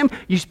act like Him,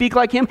 you speak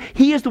like Him.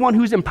 He is the one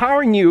who's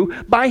empowering you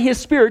by His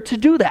Spirit to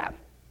do that.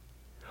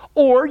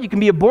 Or you can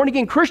be a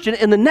born-again Christian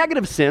in the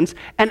negative sense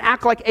and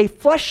act like a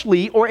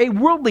fleshly or a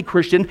worldly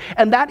Christian,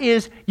 and that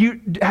is,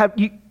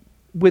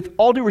 with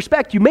all due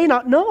respect, you may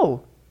not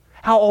know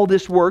how all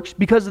this works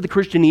because of the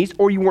Christianese,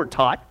 or you weren't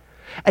taught,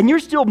 and you're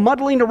still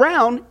muddling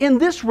around in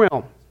this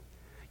realm.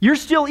 You're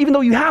still, even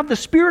though you have the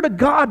Spirit of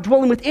God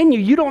dwelling within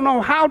you, you don't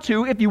know how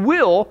to, if you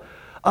will,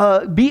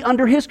 be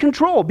under His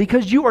control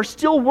because you are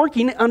still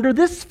working under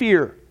this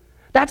sphere.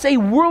 That's a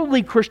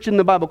worldly Christian,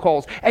 the Bible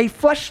calls, a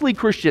fleshly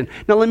Christian.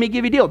 Now, let me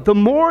give you a deal. The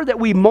more that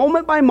we,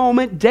 moment by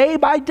moment, day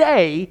by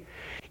day,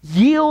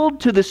 yield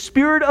to the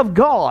Spirit of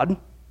God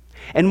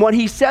and what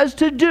He says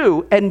to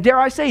do, and dare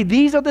I say,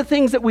 these are the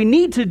things that we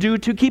need to do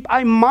to keep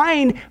our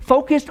mind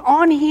focused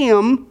on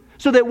Him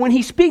so that when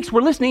He speaks,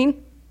 we're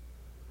listening,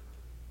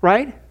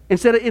 right?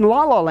 Instead of in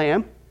la-la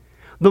land.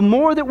 The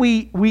more that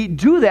we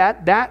do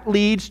that, that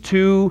leads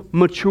to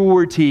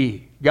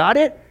maturity. Got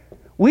it?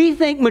 We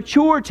think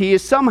maturity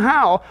is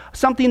somehow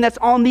something that's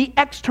on the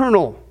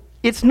external.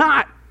 It's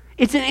not.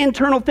 It's an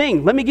internal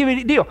thing. Let me give you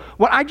a deal.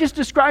 What I just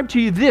described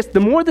to you, the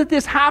more that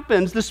this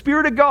happens, the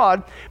Spirit of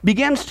God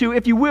begins to,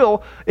 if you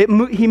will,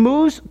 He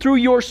moves through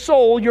your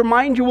soul, your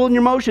mind, your will, and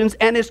your emotions,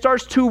 and it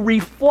starts to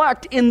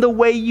reflect in the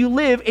way you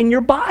live in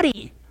your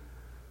body.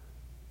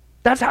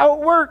 That's how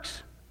it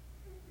works.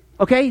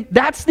 Okay?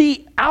 That's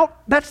the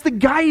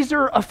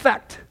geyser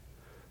effect.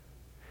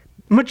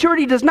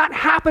 Maturity does not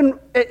happen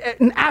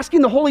in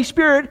asking the Holy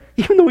Spirit,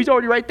 even though He's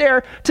already right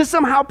there, to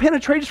somehow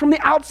penetrate us from the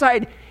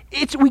outside.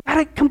 We got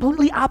it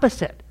completely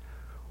opposite.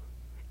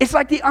 It's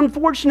like the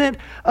unfortunate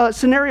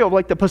scenario of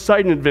like the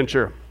Poseidon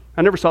adventure.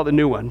 I never saw the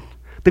new one.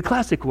 The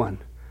classic one.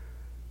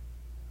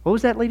 What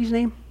was that lady's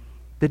name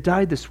that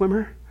died, the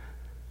swimmer?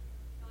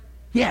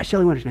 Yeah,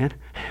 Shelley Winters, man.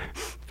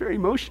 Very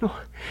emotional.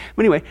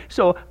 But anyway,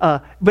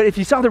 but if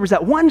you saw, there was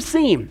that one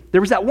scene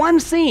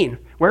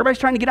where everybody's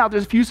trying to get out.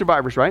 There's a few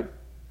survivors, right?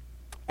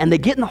 And they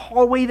get in the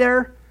hallway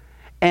there,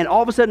 and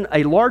all of a sudden,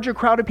 a larger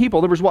crowd of people,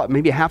 there was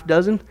maybe a half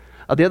dozen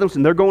of the others,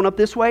 and they're going up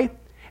this way.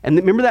 And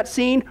remember that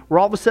scene where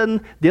all of a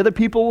sudden, the other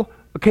people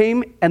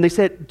came, and they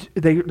said,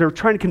 they're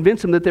trying to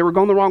convince them that they were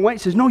going the wrong way. He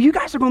says, no, you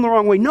guys are going the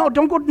wrong way. No,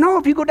 don't go. No,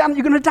 if you go down,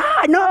 you're going to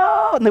die.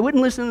 No. And they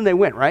wouldn't listen, and they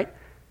went, right?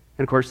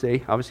 And of course,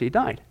 they obviously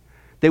died.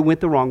 They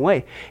went the wrong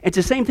way. It's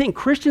the same thing.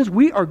 Christians,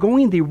 we are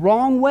going the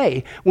wrong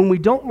way when we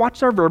don't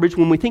watch our verbiage,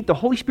 when we think the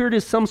Holy Spirit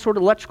is some sort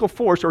of electrical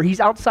force, or He's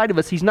outside of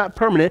us, He's not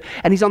permanent,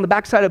 and He's on the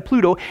backside of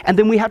Pluto, and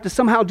then we have to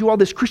somehow do all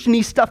this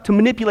Christianese stuff to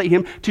manipulate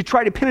Him to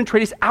try to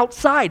penetrate us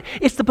outside.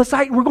 It's the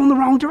Poseidon. We're going the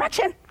wrong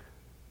direction.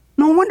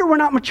 No wonder we're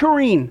not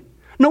maturing.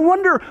 No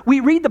wonder we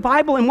read the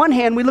Bible in one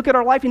hand, we look at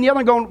our life in the other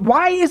and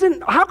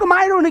going, how come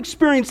I don't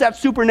experience that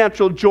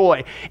supernatural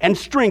joy and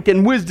strength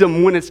and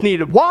wisdom when it's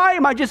needed? Why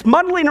am I just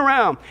muddling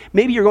around?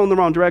 Maybe you're going the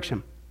wrong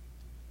direction.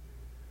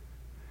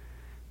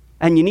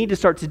 And you need to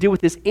start to deal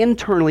with this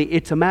internally.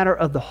 It's a matter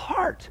of the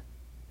heart.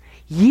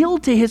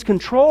 Yield to His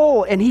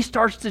control, and He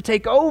starts to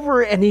take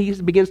over, and He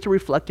begins to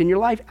reflect in your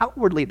life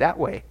outwardly that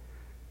way.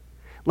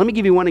 Let me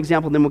give you one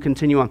example, then we'll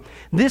continue on.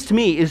 This, to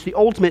me, is the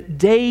ultimate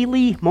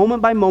daily,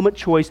 moment-by-moment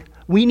choice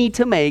we need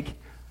to make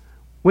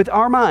with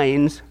our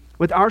minds,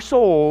 with our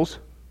souls,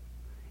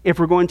 if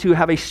we're going to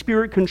have a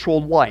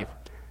Spirit-controlled life.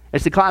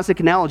 It's the classic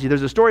analogy.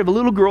 There's a story of a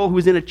little girl who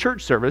was in a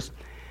church service,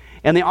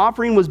 and the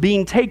offering was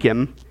being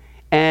taken,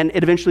 and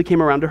it eventually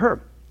came around to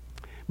her.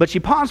 But she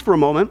paused for a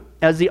moment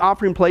as the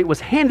offering plate was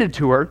handed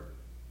to her,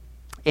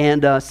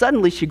 and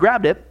suddenly she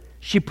grabbed it,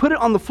 she put it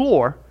on the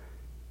floor,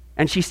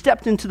 and she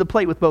stepped into the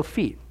plate with both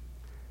feet.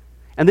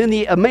 And then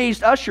the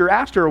amazed usher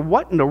asked her,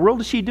 what in the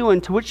world is she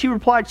doing? To which she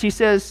replied, she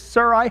says,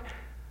 sir, I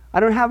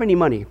don't have any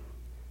money,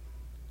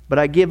 but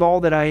I give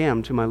all that I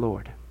am to my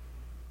Lord.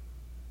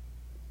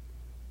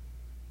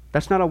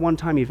 That's not a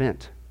one-time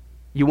event.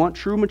 You want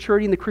true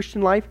maturity in the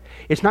Christian life?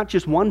 It's not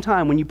just one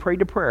time when you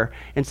prayed a prayer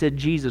and said,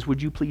 Jesus,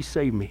 would you please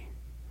save me?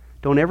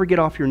 Don't ever get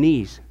off your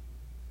knees,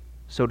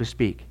 so to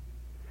speak.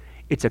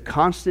 It's a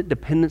constant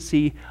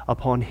dependency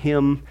upon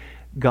Him.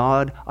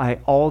 God,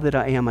 all that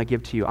I am, I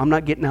give to you. I'm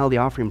not getting out of the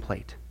offering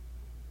plate.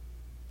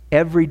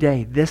 Every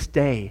day,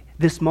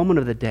 this moment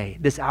of the day,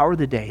 this hour of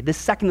the day, this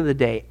second of the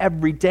day,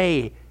 every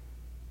day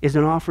is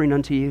an offering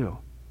unto you.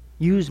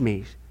 Use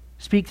me.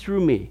 Speak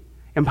through me.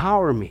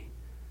 Empower me.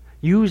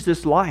 Use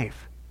this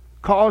life.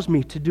 Cause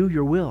me to do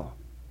your will.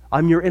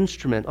 I'm your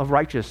instrument of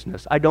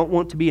righteousness. I don't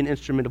want to be an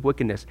instrument of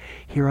wickedness.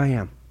 Here I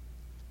am.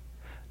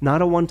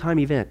 Not a one-time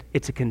event.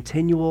 It's a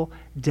continual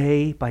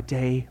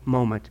day-by-day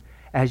moment.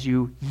 As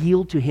you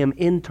yield to him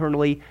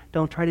internally,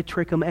 don't try to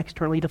trick him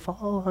externally to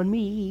fall on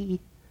me,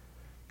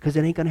 because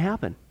it ain't going to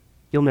happen.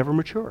 You'll never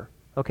mature.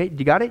 Okay,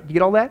 you got it? You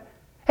get all that?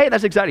 Hey,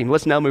 that's exciting.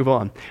 Let's now move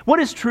on. What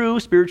is true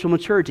spiritual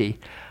maturity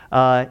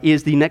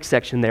is the next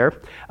section there.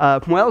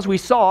 Well, as we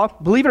saw,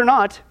 believe it or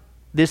not,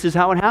 this is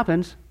how it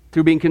happens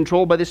through being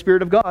controlled by the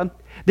Spirit of God.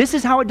 This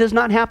is how it does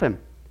not happen.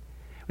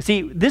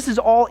 See, this is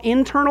all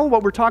internal,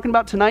 what we're talking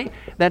about tonight.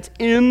 That's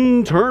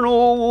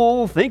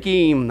internal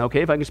thinking.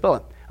 Okay, if I can spell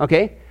it.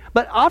 Okay?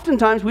 But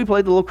oftentimes we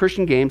play the little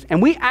Christian games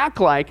and we act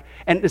like,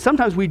 and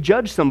sometimes we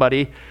judge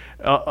somebody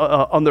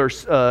on their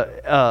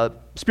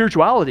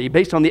spirituality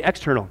based on the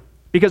external.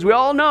 Because we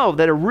all know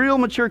that a real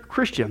mature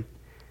Christian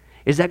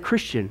is that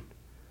Christian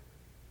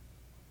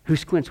who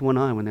squints one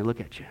eye when they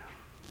look at you.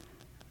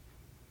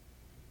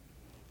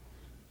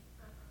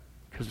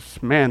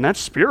 Because, man, that's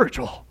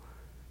spiritual,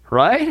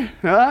 right?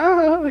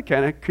 It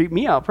kind of creeped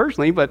me out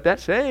personally, but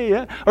that's, hey,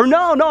 yeah. Or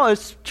no,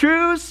 it's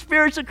true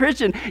spiritual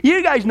Christian.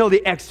 You guys know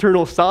the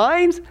external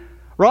signs,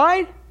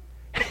 right?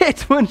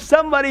 It's when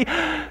somebody,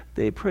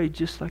 they pray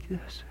just like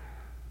this.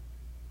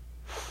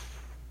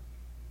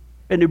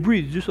 And they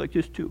breathe just like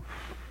this too.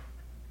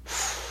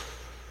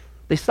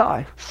 They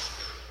sigh.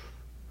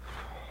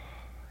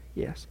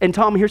 Yes. And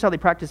Tom, here's how they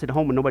practice at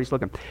home when nobody's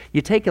looking.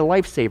 You take a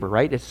lifesaver,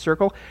 right? It's a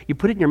circle. You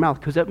put it in your mouth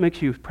because that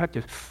makes you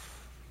practice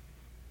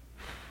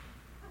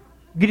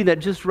getting that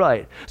just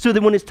right. So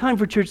that when it's time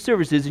for church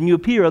services and you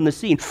appear on the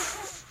scene,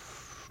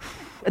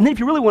 and then if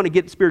you really want to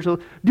get spiritual,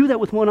 do that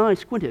with one eye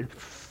squinted.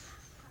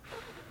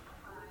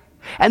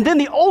 And then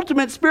the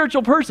ultimate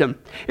spiritual person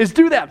is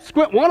do that.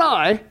 Squint one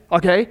eye,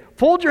 okay?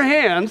 Fold your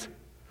hands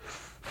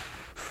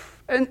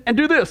and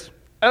do this.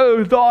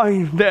 Oh,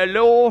 thine the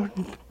Lord,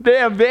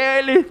 der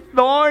verily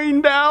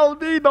thine thou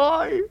thee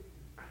thine.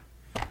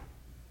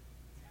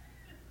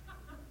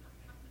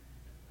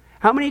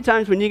 How many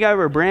times when you guys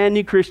were a brand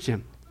new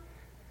Christian,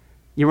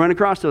 you run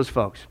across those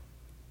folks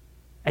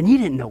and you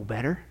didn't know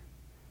better?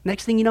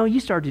 Next thing you know, you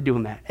started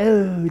doing that.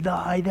 Oh,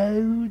 thy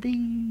thou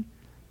thee.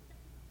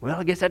 Well,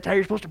 I guess that's how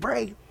you're supposed to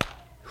pray.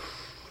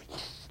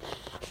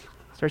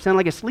 Starts sounding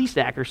like a slee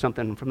stack or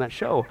something from that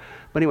show.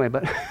 But anyway,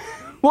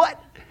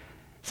 what?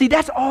 See,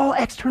 that's all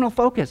external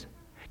focus.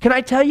 Can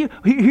I tell you?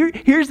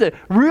 Here's the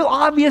real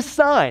obvious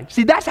sign.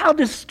 See, that's how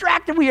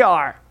distracted we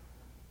are.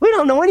 We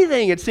don't know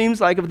anything, it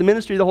seems like, of the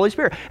ministry of the Holy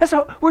Spirit. That's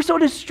how we're so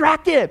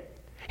distracted.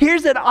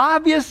 Here's an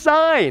obvious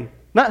sign.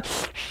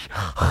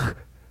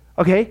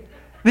 Okay?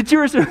 That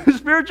you're a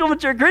spiritual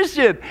mature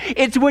Christian.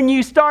 It's when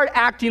you start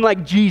acting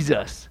like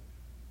Jesus.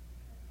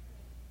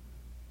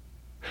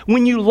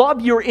 When you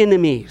love your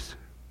enemies.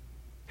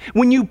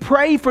 When you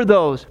pray for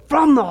those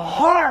from the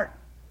heart,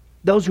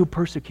 those who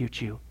persecute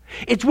you.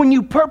 It's when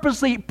you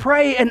purposely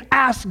pray and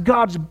ask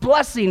God's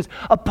blessings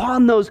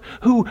upon those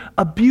who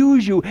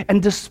abuse you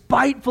and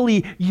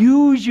despitefully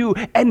use you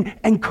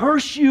and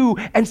curse you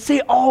and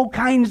say all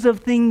kinds of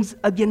things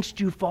against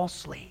you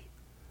falsely.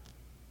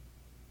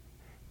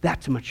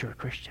 That's a mature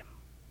Christian.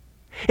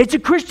 It's a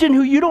Christian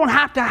who you don't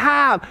have to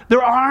have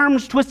their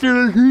arms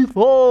twisted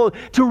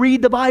to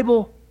read the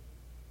Bible.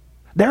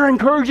 They're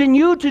encouraging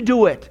you to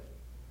do it.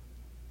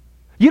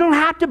 You don't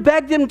have to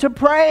beg them to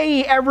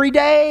pray every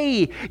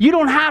day. You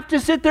don't have to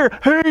sit there,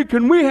 hey,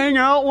 can we hang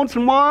out once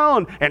in a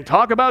while and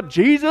talk about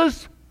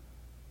Jesus?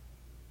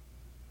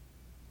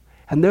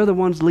 And they're the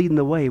ones leading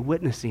the way,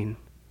 witnessing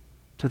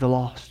to the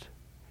lost.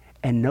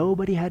 And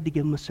nobody had to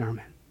give them a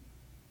sermon.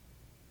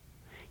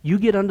 You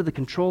get under the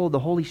control of the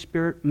Holy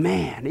Spirit,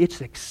 man,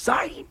 it's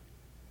exciting.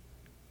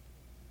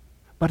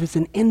 But it's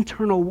an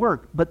internal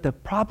work. But the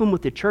problem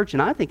with the church,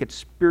 and I think it's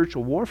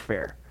spiritual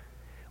warfare,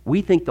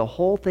 we think the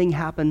whole thing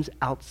happens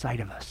outside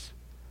of us.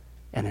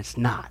 And it's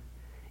not.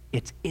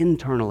 It's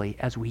internally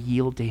as we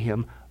yield to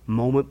Him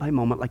moment by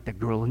moment, like the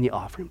girl in the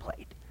offering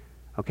plate.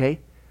 Okay?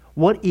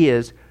 What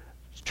is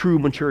true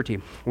maturity?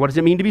 What does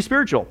it mean to be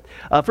spiritual?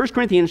 1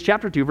 Corinthians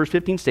chapter 2, verse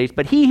 15 states,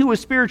 "But he who is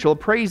spiritual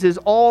praises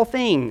all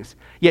things,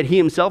 yet he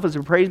himself is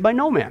appraised by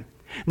no man."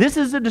 This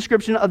is a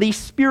description of the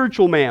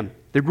spiritual man.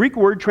 The Greek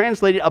word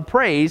translated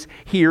appraise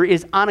here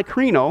is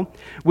anakrino,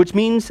 which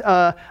means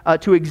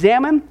to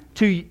examine.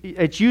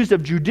 It's used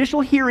of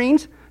judicial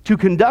hearings, to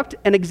conduct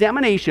an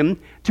examination,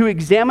 to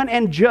examine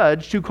and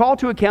judge, to call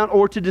to account,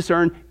 or to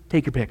discern.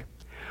 Take your pick.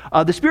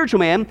 The spiritual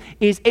man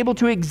is able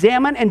to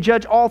examine and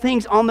judge all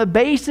things on the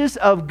basis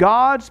of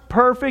God's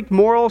perfect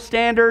moral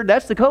standard.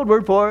 That's the code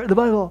word for the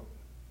Bible.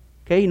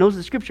 Okay, he knows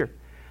the scripture.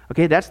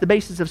 Okay, that's the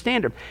basis of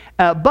standard.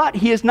 But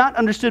he is not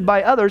understood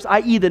by others,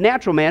 i.e. the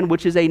natural man,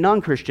 which is a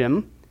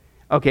non-Christian.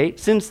 Okay,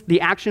 since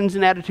the actions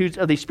and attitudes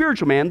of the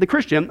spiritual man, the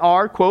Christian,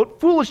 are, quote,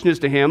 foolishness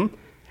to him,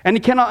 And he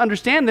cannot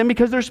understand them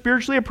because they're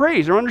spiritually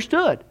appraised or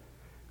understood.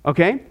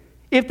 Okay?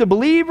 If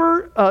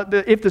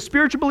the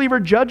spiritual believer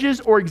judges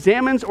or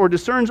examines or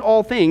discerns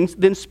all things,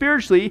 then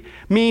spiritually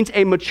means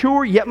a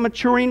mature yet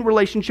maturing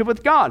relationship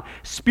with God.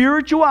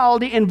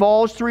 Spirituality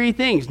involves three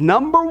things.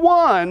 Number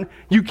one,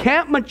 you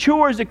can't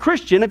mature as a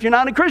Christian if you're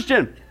not a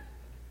Christian.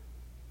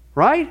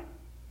 Right?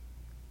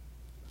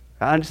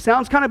 It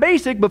sounds kind of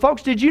basic, but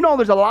folks, did you know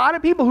there's a lot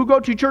of people who go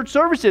to church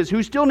services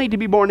who still need to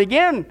be born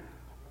again?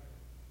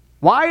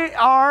 Why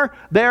are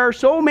there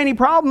so many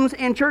problems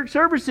in church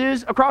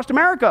services across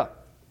America?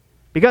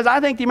 Because I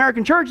think the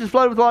American church is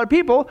flooded with a lot of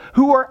people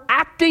who are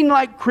acting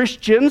like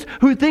Christians,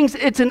 who thinks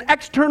it's an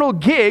external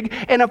gig,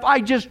 and if I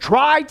just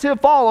try to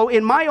follow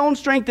in my own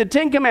strength the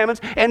Ten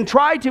Commandments and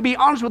try to be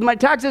honest with my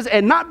taxes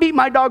and not beat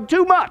my dog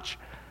too much,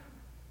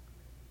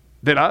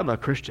 then I'm a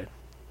Christian.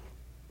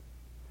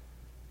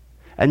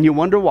 And you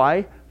wonder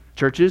why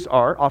churches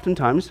are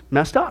oftentimes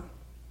messed up.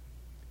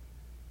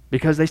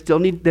 Because they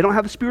don't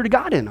have the Spirit of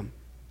God in them.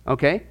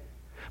 Okay?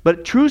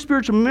 But true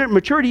spiritual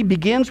maturity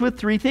begins with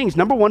three things.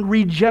 Number one,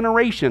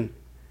 regeneration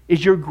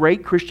is your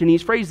great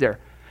Christianese phrase there.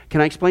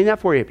 Can I explain that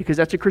for you? Because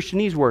that's a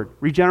Christianese word,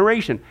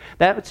 regeneration.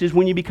 That is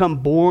when you become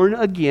born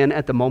again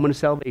at the moment of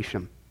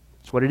salvation.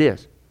 That's what it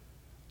is.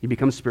 You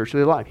become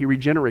spiritually alive. He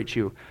regenerates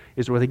you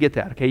is where they get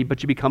that, okay?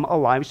 But you become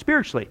alive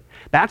spiritually.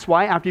 That's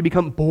why after you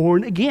become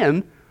born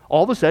again,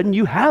 all of a sudden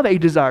you have a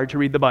desire to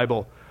read the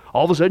Bible.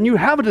 All of a sudden you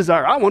have a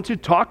desire. I want to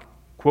talk,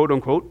 quote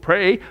unquote,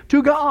 pray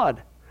to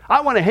God.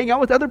 I want to hang out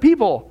with other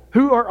people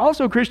who are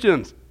also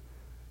Christians.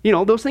 You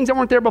know, those things that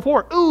weren't there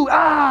before.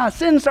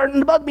 Sin's starting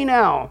to bug me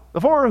now.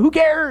 Before, who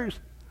cares?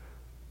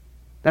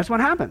 That's what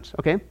happens,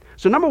 okay?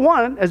 So number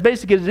one, as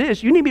basic as it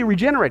is, you need to be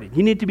regenerated.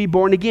 You need to be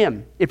born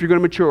again if you're going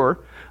to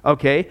mature,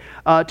 okay,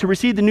 to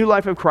receive the new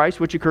life of Christ,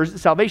 which occurs at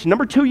salvation.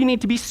 Number two, you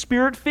need to be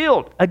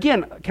Spirit-filled.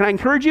 Again, can I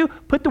encourage you?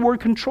 Put the word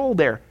control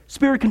there.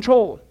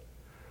 Spirit-controlled.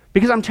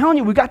 Because I'm telling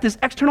you, we've got this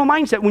external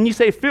mindset when you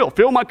say,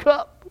 fill my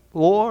cup,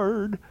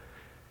 Lord.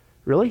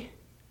 Really?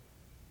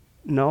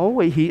 No,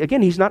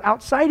 he's not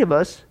outside of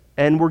us,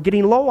 and we're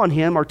getting low on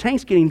him, our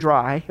tank's getting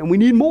dry, and we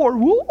need more.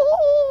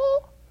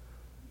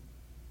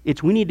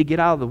 It's we need to get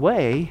out of the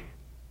way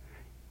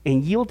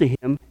and yield to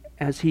him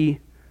as he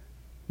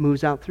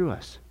moves out through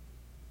us.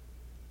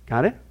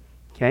 Got it?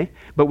 Okay?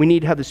 But we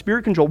need to have the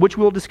Spirit control, which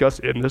we'll discuss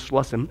in this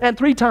lesson. And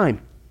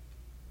time.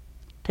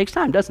 Takes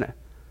time, doesn't it?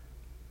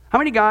 How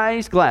many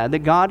guys glad that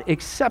God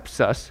accepts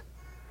us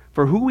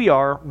for who we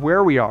are,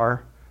 where we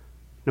are,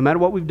 no matter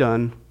what we've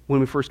done when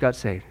we first got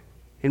saved?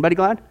 Anybody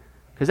glad?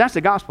 Because that's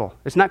the gospel.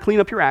 It's not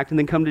clean up your act and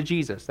then come to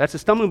Jesus. That's a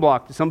stumbling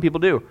block that some people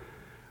do.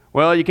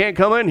 Well, you can't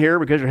come in here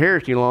because your hair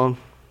is too long.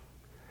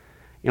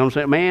 You know what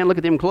I'm saying? Man, look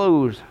at them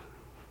clothes.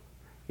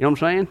 You know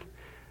what I'm saying?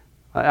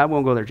 I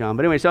won't go there, John.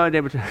 But anyway, so I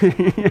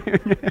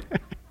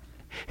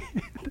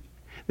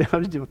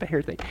was doing the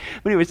hair thing.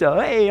 But anyway, so,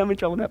 hey, I'm in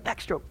trouble now.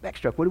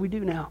 Backstroke. What do we do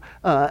now?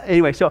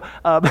 Anyway, so...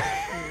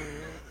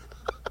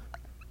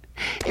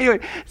 Anyway,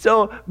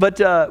 so,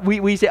 but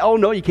we say, oh,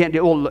 no, you can't do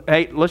it. Well,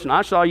 hey, listen,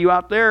 I saw you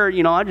out there.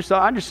 You know, I just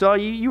saw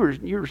you. You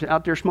were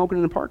out there smoking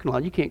in the parking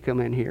lot. You can't come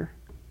in here.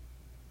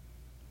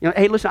 You know,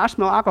 hey, listen, I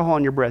smell alcohol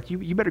in your breath.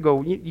 You better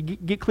go. You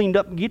get cleaned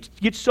up,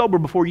 get sober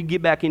before you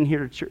get back in here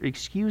to church.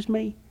 Excuse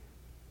me?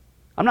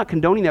 I'm not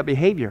condoning that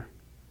behavior.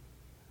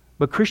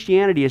 But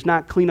Christianity is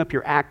not clean up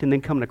your act and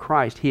then come to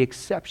Christ. He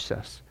accepts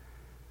us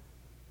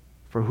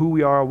for who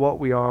we are,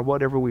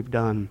 whatever we've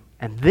done.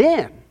 And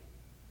then,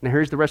 now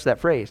here's the rest of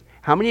that phrase.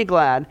 How many are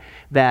glad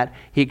that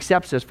he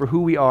accepts us for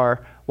who we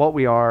are, what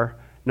we are,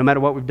 no matter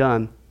what we've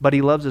done, but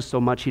he loves us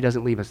so much he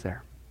doesn't leave us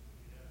there?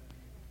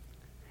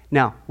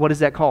 Now, what is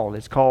that called?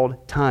 It's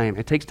called time.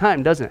 It takes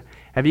time, doesn't it?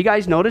 Have you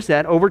guys noticed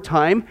that over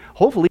time,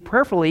 hopefully,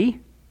 prayerfully,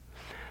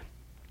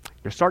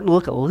 you're starting to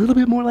look a little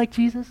bit more like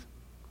Jesus?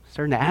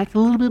 Starting to act a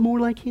little bit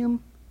more like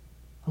him?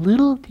 A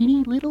little,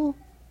 teeny little?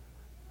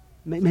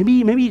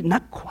 Maybe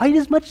not quite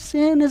as much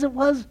sin as it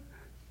was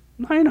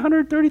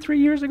 933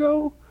 years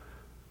ago.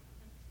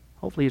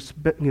 Hopefully it's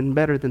getting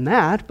better than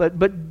that, but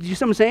do you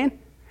see what I'm saying?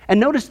 And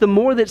notice the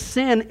more that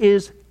sin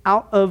is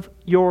out of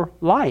your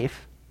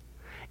life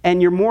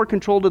and you're more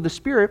controlled of the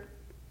Spirit,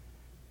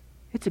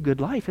 it's a good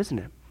life, isn't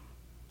it?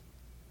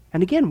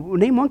 And again,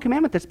 name one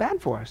commandment that's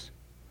bad for us.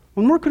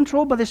 When we're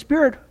controlled by the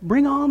Spirit,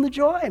 bring on the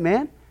joy,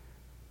 man.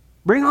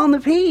 Bring on the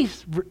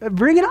peace.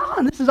 Bring it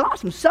on. This is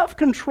awesome.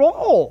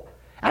 Self-control.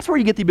 That's where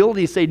you get the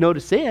ability to say no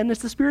to sin.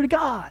 It's the Spirit of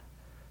God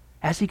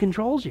as he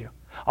controls you.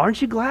 Aren't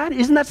you glad?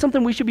 Isn't that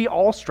something we should be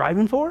all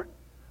striving for?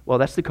 Well,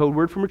 that's the code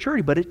word for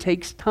maturity, but it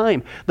takes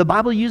time. The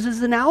Bible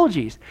uses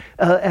analogies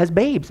as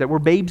babes, that we're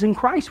babes in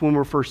Christ when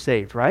we're first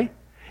saved, right?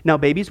 Now,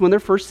 babies, when they're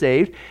first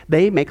saved,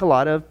 they make a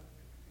lot of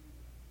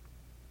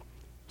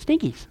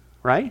stinkies,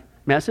 right?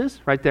 Messes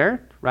right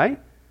there, right?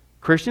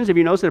 Christians, if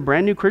you notice that a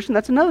brand new Christian,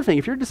 that's another thing.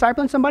 If you're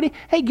discipling somebody,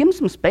 hey, give them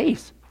some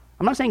space.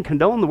 I'm not saying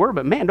condone the word,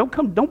 but man,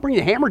 don't bring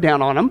the hammer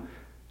down on them.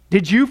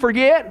 Did you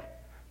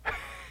forget?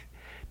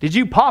 Did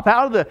you pop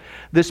out of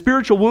the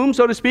spiritual womb,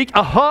 so to speak?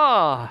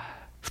 Aha!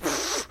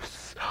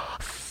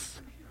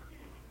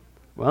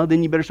 Well,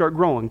 then you better start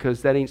growing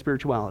because that ain't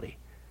spirituality.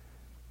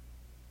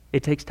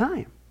 It takes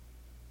time.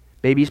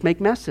 Babies make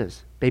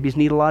messes. Babies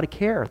need a lot of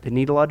care. They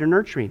need a lot of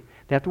nurturing.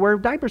 They have to wear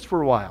diapers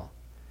for a while.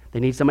 They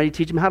need somebody to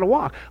teach them how to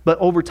walk. But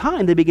over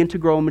time, they begin to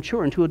grow and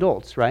mature into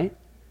adults, right?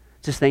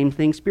 It's the same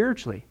thing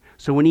spiritually.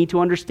 So we need to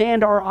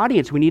understand our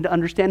audience. We need to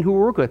understand who we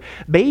work with.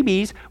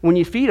 Babies, when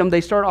you feed them, they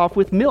start off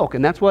with milk,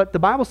 and that's what the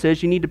Bible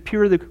says. You need to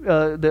pure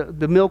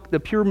the milk, the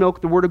pure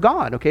milk, the Word of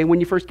God. Okay, when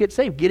you first get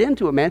saved, get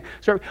into it, man.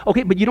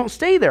 Okay, but you don't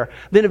stay there.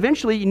 Then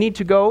eventually, you need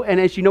to go. And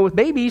as you know, with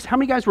babies, how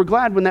many guys were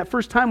glad when that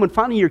first time when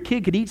finally your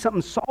kid could eat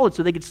something solid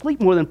so they could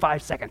sleep more than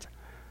 5 seconds?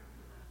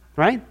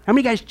 Right? How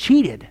many guys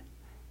cheated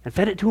and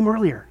fed it to them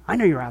earlier? I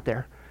know you're out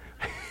there.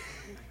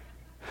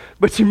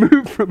 But you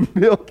move from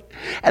milk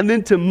and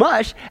then to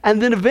mush, and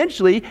then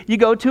eventually you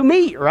go to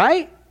meat,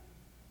 right?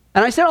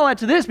 And I said all that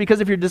to this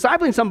because if you're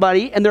discipling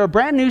somebody and they're a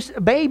brand new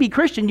baby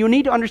Christian, you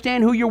need to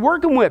understand who you're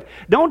working with.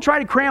 Don't try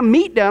to cram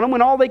meat down them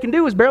when all they can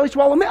do is barely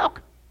swallow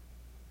milk.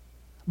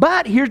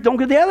 But don't go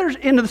to the other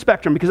end of the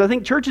spectrum, because I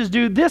think churches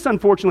do this,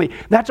 unfortunately.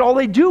 That's all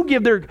they do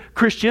give their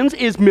Christians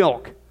is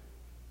milk.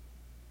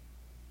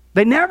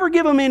 They never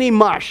give them any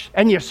mush,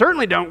 and you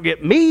certainly don't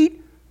get meat.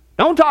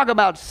 Don't talk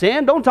about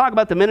sin. Don't talk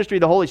about the ministry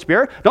of the Holy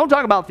Spirit. Don't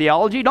talk about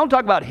theology. Don't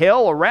talk about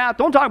hell or wrath.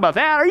 Don't talk about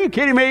that. Are you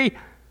kidding me?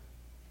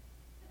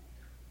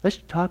 Let's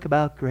talk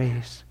about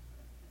grace,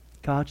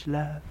 God's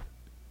love.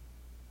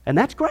 And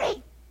that's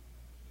great.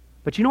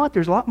 But you know what?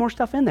 There's a lot more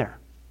stuff in there.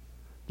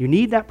 You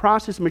need that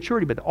process of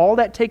maturity, but all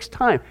that takes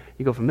time.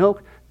 You go from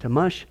milk to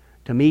mush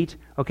to meat.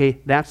 Okay,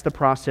 that's the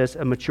process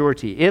of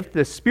maturity. If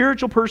the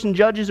spiritual person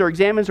judges or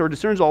examines or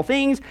discerns all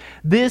things,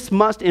 this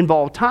must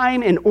involve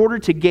time in order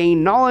to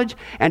gain knowledge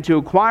and to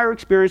acquire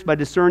experience by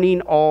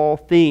discerning all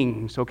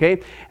things.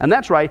 Okay, and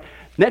that's right.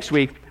 Next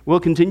week, we'll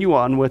continue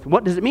on with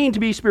what does it mean to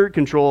be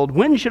spirit-controlled?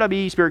 When should I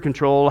be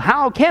spirit-controlled?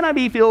 How can I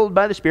be filled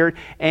by the Spirit?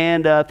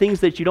 And things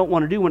that you don't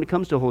want to do when it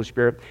comes to the Holy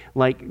Spirit,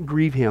 like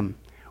grieve Him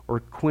or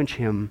quench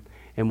Him.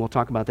 And we'll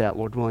talk about that,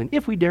 Lord willing,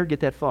 if we dare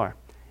get that far.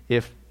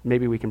 If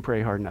maybe we can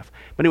pray hard enough.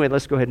 But anyway,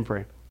 let's go ahead and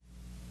pray.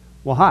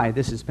 Well, hi,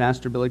 this is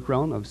Pastor Billy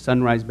Crone of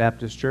Sunrise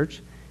Baptist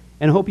Church,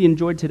 and I hope you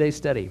enjoyed today's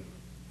study.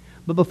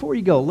 But before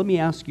you go, let me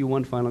ask you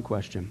one final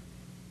question.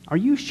 Are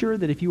you sure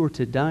that if you were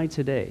to die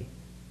today,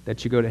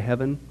 that you go to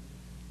heaven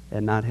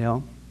and not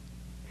hell?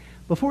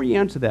 Before you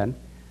answer that,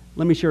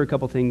 let me share a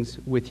couple things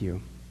with you.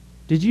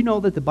 Did you know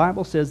that the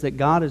Bible says that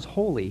God is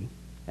holy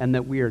and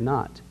that we are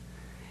not?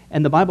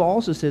 And the Bible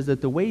also says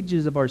that the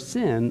wages of our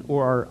sin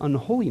or our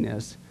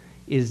unholiness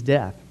is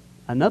death.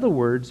 In other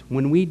words,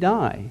 when we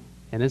die,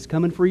 and it's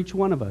coming for each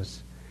one of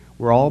us,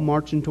 we're all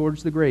marching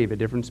towards the grave at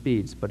different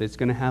speeds, but it's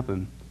going to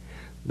happen.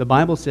 The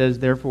Bible says,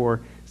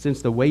 therefore,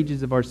 since the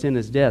wages of our sin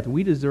is death,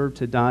 we deserve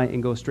to die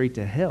and go straight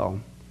to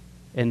hell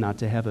and not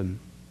to heaven.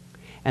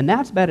 And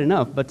that's bad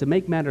enough, but to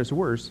make matters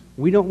worse,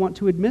 we don't want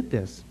to admit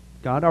this.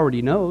 God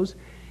already knows.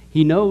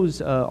 He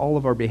knows all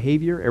of our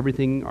behavior,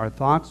 everything, our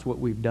thoughts, what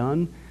we've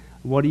done,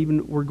 what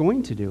even we're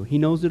going to do. He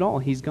knows it all.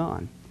 He's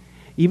gone.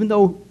 Even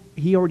though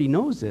He already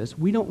knows this,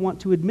 we don't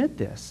want to admit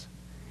this.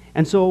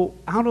 And so,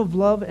 out of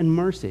love and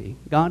mercy,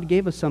 God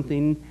gave us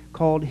something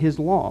called His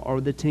law,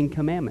 or the 10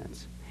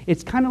 Commandments.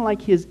 It's kind of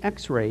like His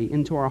x-ray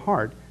into our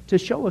heart to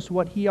show us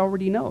what He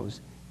already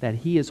knows, that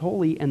He is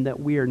holy and that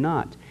we are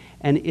not.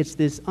 And it's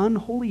this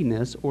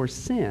unholiness or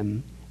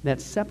sin that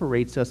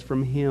separates us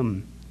from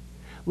Him.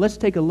 Let's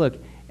take a look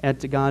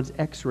at God's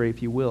x-ray,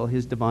 if you will,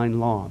 His divine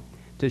law,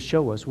 to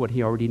show us what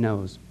He already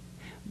knows.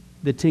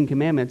 The 10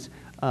 Commandments,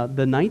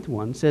 the 9th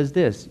one says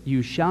this: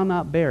 you shall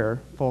not bear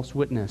false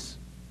witness.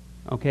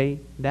 Okay?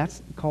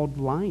 That's called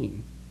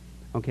lying.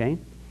 Okay?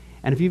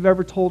 And if you've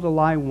ever told a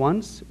lie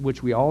once,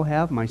 which we all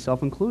have,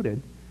 myself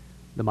included,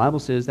 the Bible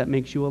says that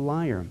makes you a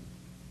liar.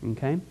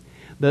 Okay?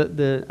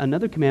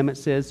 Another commandment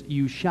says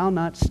you shall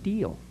not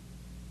steal.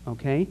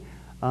 Okay?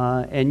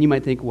 And you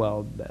might think,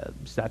 well,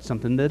 that's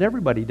something that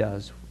everybody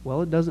does.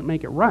 Well, it doesn't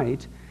make it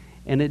right,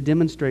 and it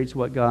demonstrates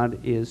what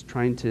God is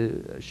trying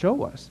to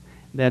show us,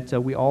 that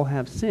we all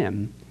have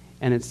sin,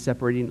 and it's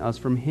separating us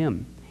from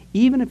Him.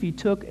 Even if you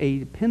took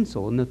a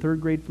pencil in the 3rd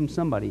grade from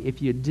somebody,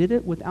 if you did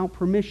it without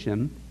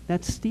permission,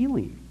 that's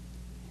stealing.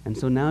 And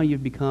so now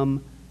you've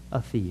become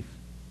a thief.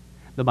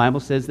 The Bible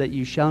says that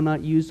you shall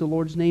not use the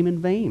Lord's name in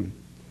vain.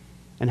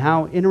 And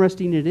how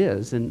interesting it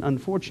is and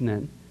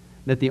unfortunate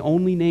that the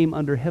only name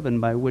under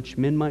heaven by which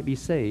men might be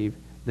saved,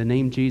 the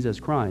name Jesus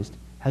Christ,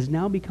 has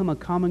now become a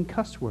common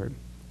cuss word.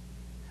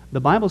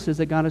 The Bible says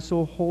that God is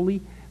so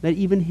holy that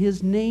even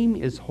His name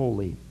is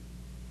holy.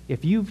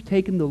 If you've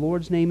taken the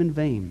Lord's name in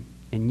vain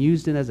and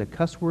used it as a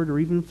cuss word or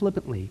even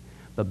flippantly,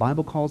 the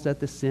Bible calls that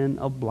the sin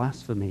of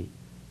blasphemy.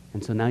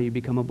 And so now you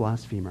become a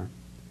blasphemer.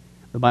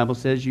 The Bible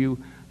says you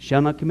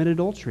shall not commit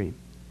adultery.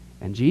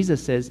 And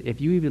Jesus says if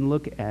you even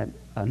look at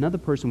another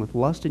person with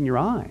lust in your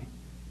eye,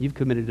 you've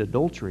committed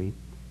adultery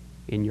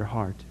in your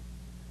heart.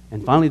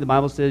 And finally, the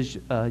Bible says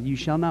you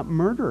shall not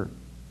murder.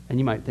 And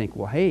you might think,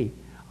 well, hey,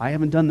 I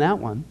haven't done that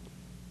one.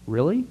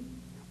 Really?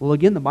 Well,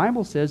 again, the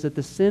Bible says that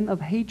the sin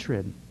of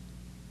hatred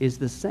is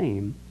the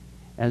same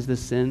as the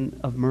sin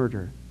of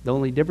murder. The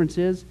only difference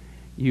is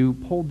you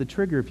pulled the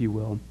trigger, if you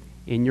will,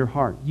 in your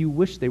heart. You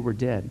wish they were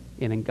dead.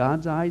 And in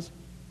God's eyes,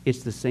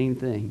 it's the same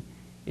thing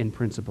in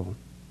principle.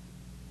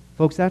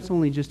 Folks, that's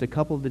only just a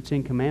couple of the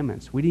 10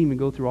 Commandments. We didn't even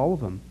go through all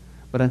of them.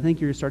 But I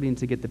think you're starting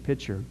to get the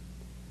picture.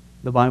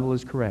 The Bible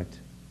is correct.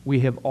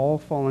 We have all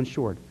fallen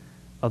short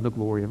of the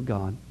glory of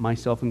God,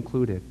 myself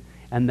included,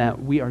 and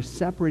that we are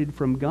separated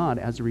from God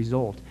as a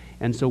result.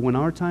 And so when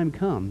our time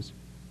comes,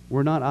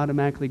 we're not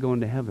automatically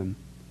going to heaven.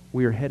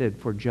 We are headed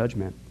for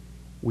judgment.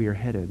 We are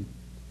headed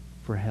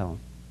for hell.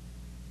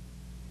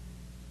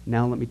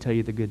 Now let me tell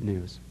you the good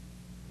news.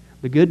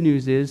 The good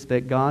news is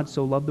that God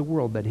so loved the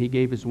world that he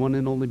gave his one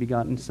and only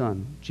begotten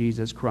Son,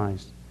 Jesus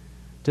Christ,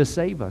 to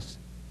save us.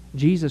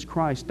 Jesus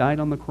Christ died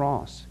on the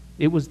cross.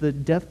 It was the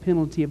death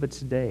penalty of its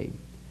day.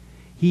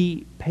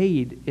 He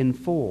paid in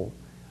full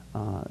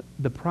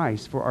the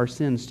price for our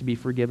sins to be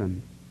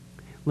forgiven.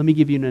 Let me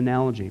give you an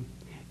analogy.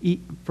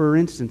 For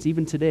instance,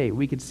 even today,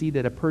 we could see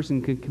that a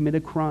person could commit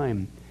a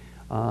crime.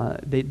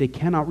 They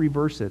cannot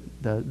reverse it.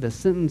 The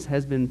sentence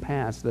has been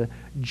passed. The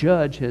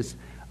judge has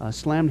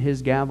slammed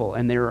his gavel,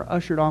 and they are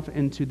ushered off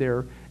into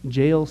their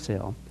jail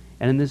cell.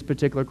 And in this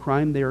particular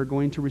crime, they are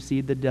going to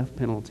receive the death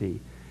penalty.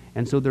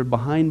 And so they're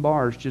behind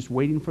bars just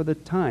waiting for the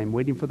time,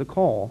 waiting for the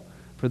call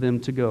for them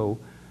to go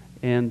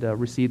and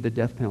receive the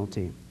death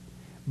penalty.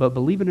 But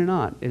believe it or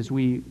not, as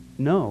we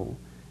know,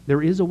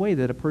 there is a way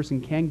that a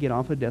person can get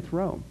off a death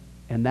row.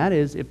 And that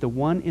is if the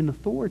one in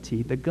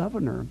authority, the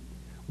governor,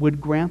 would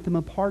grant them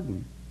a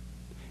pardon.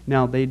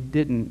 Now, they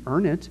didn't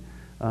earn it.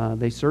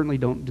 They certainly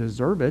don't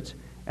deserve it.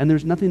 And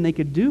there's nothing they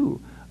could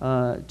do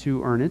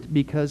to earn it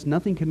because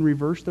nothing can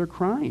reverse their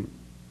crime.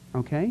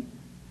 Okay?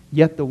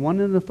 Yet the one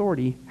in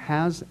authority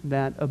has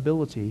that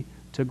ability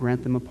to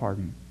grant them a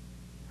pardon.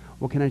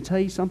 Well, can I tell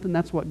you something?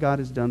 That's what God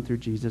has done through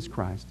Jesus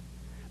Christ.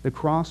 The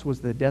cross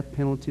was the death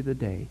penalty of the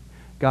day.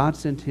 God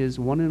sent his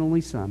one and only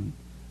Son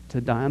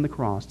to die on the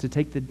cross, to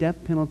take the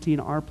death penalty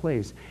in our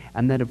place,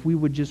 and that if we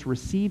would just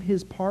receive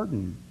his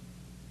pardon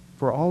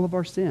for all of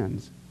our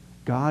sins,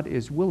 God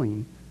is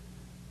willing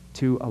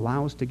to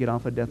allow us to get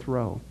off a death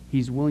row.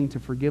 He's willing to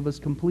forgive us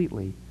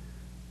completely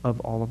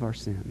of all of our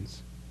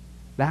sins.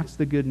 That's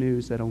the good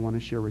news that I want to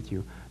share with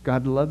you.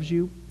 God loves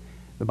you.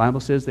 The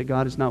Bible says that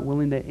God is not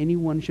willing that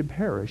anyone should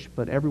perish,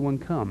 but everyone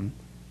come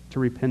to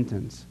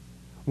repentance.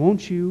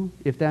 Won't you,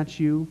 if that's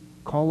you,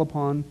 call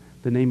upon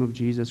the name of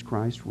Jesus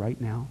Christ right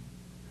now?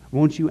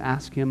 Won't you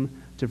ask him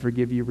to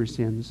forgive you your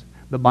sins?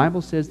 The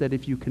Bible says that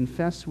if you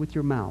confess with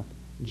your mouth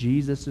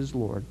Jesus is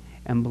Lord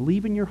and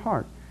believe in your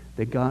heart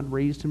that God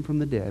raised him from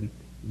the dead,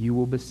 you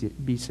will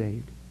be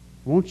saved.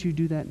 Won't you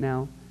do that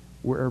now,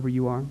 wherever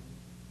you are?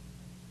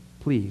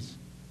 Please,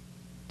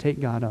 take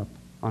God up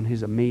on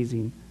his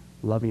amazing,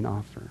 loving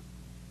offer.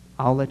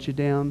 I'll let you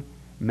down.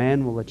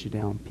 Man will let you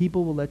down.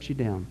 People will let you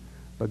down.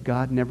 But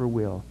God never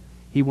will.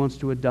 He wants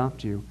to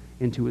adopt you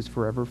into his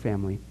forever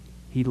family.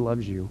 He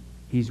loves you.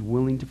 He's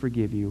willing to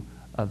forgive you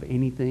of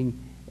anything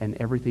and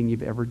everything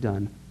you've ever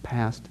done,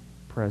 past,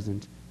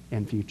 present,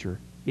 and future.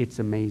 It's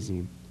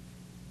amazing.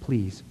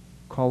 Please,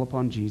 call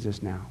upon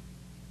Jesus now.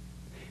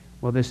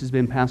 Well, this has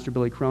been Pastor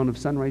Billy Crone of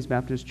Sunrise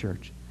Baptist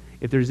Church.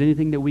 If there's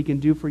anything that we can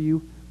do for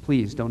you,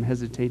 please don't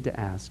hesitate to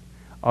ask.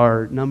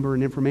 Our number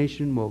and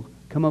information will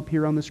come up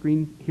here on the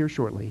screen here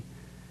shortly.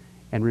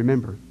 And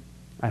remember,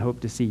 I hope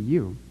to see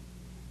you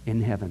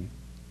in heaven.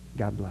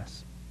 God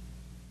bless.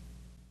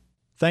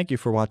 Thank you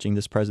for watching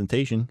this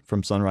presentation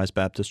from Sunrise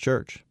Baptist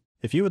Church.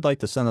 If you would like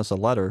to send us a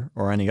letter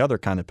or any other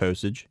kind of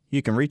postage,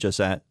 you can reach us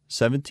at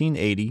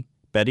 1780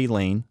 Betty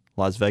Lane,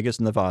 Las Vegas,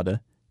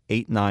 Nevada,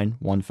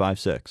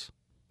 89156.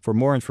 For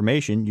more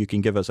information, you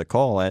can give us a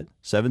call at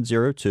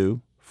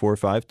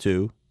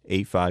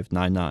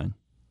 702-452-8599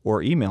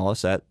 or email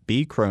us at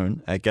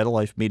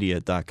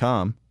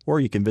bcrone@getalifemedia.com, or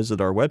you can visit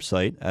our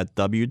website at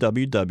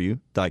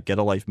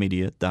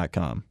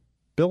www.getalifemedia.com.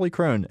 Billy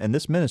Crone and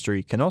this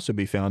ministry can also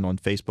be found on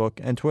Facebook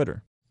and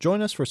Twitter.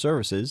 Join us for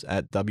services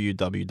at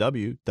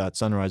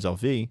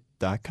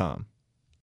www.sunriselv.com.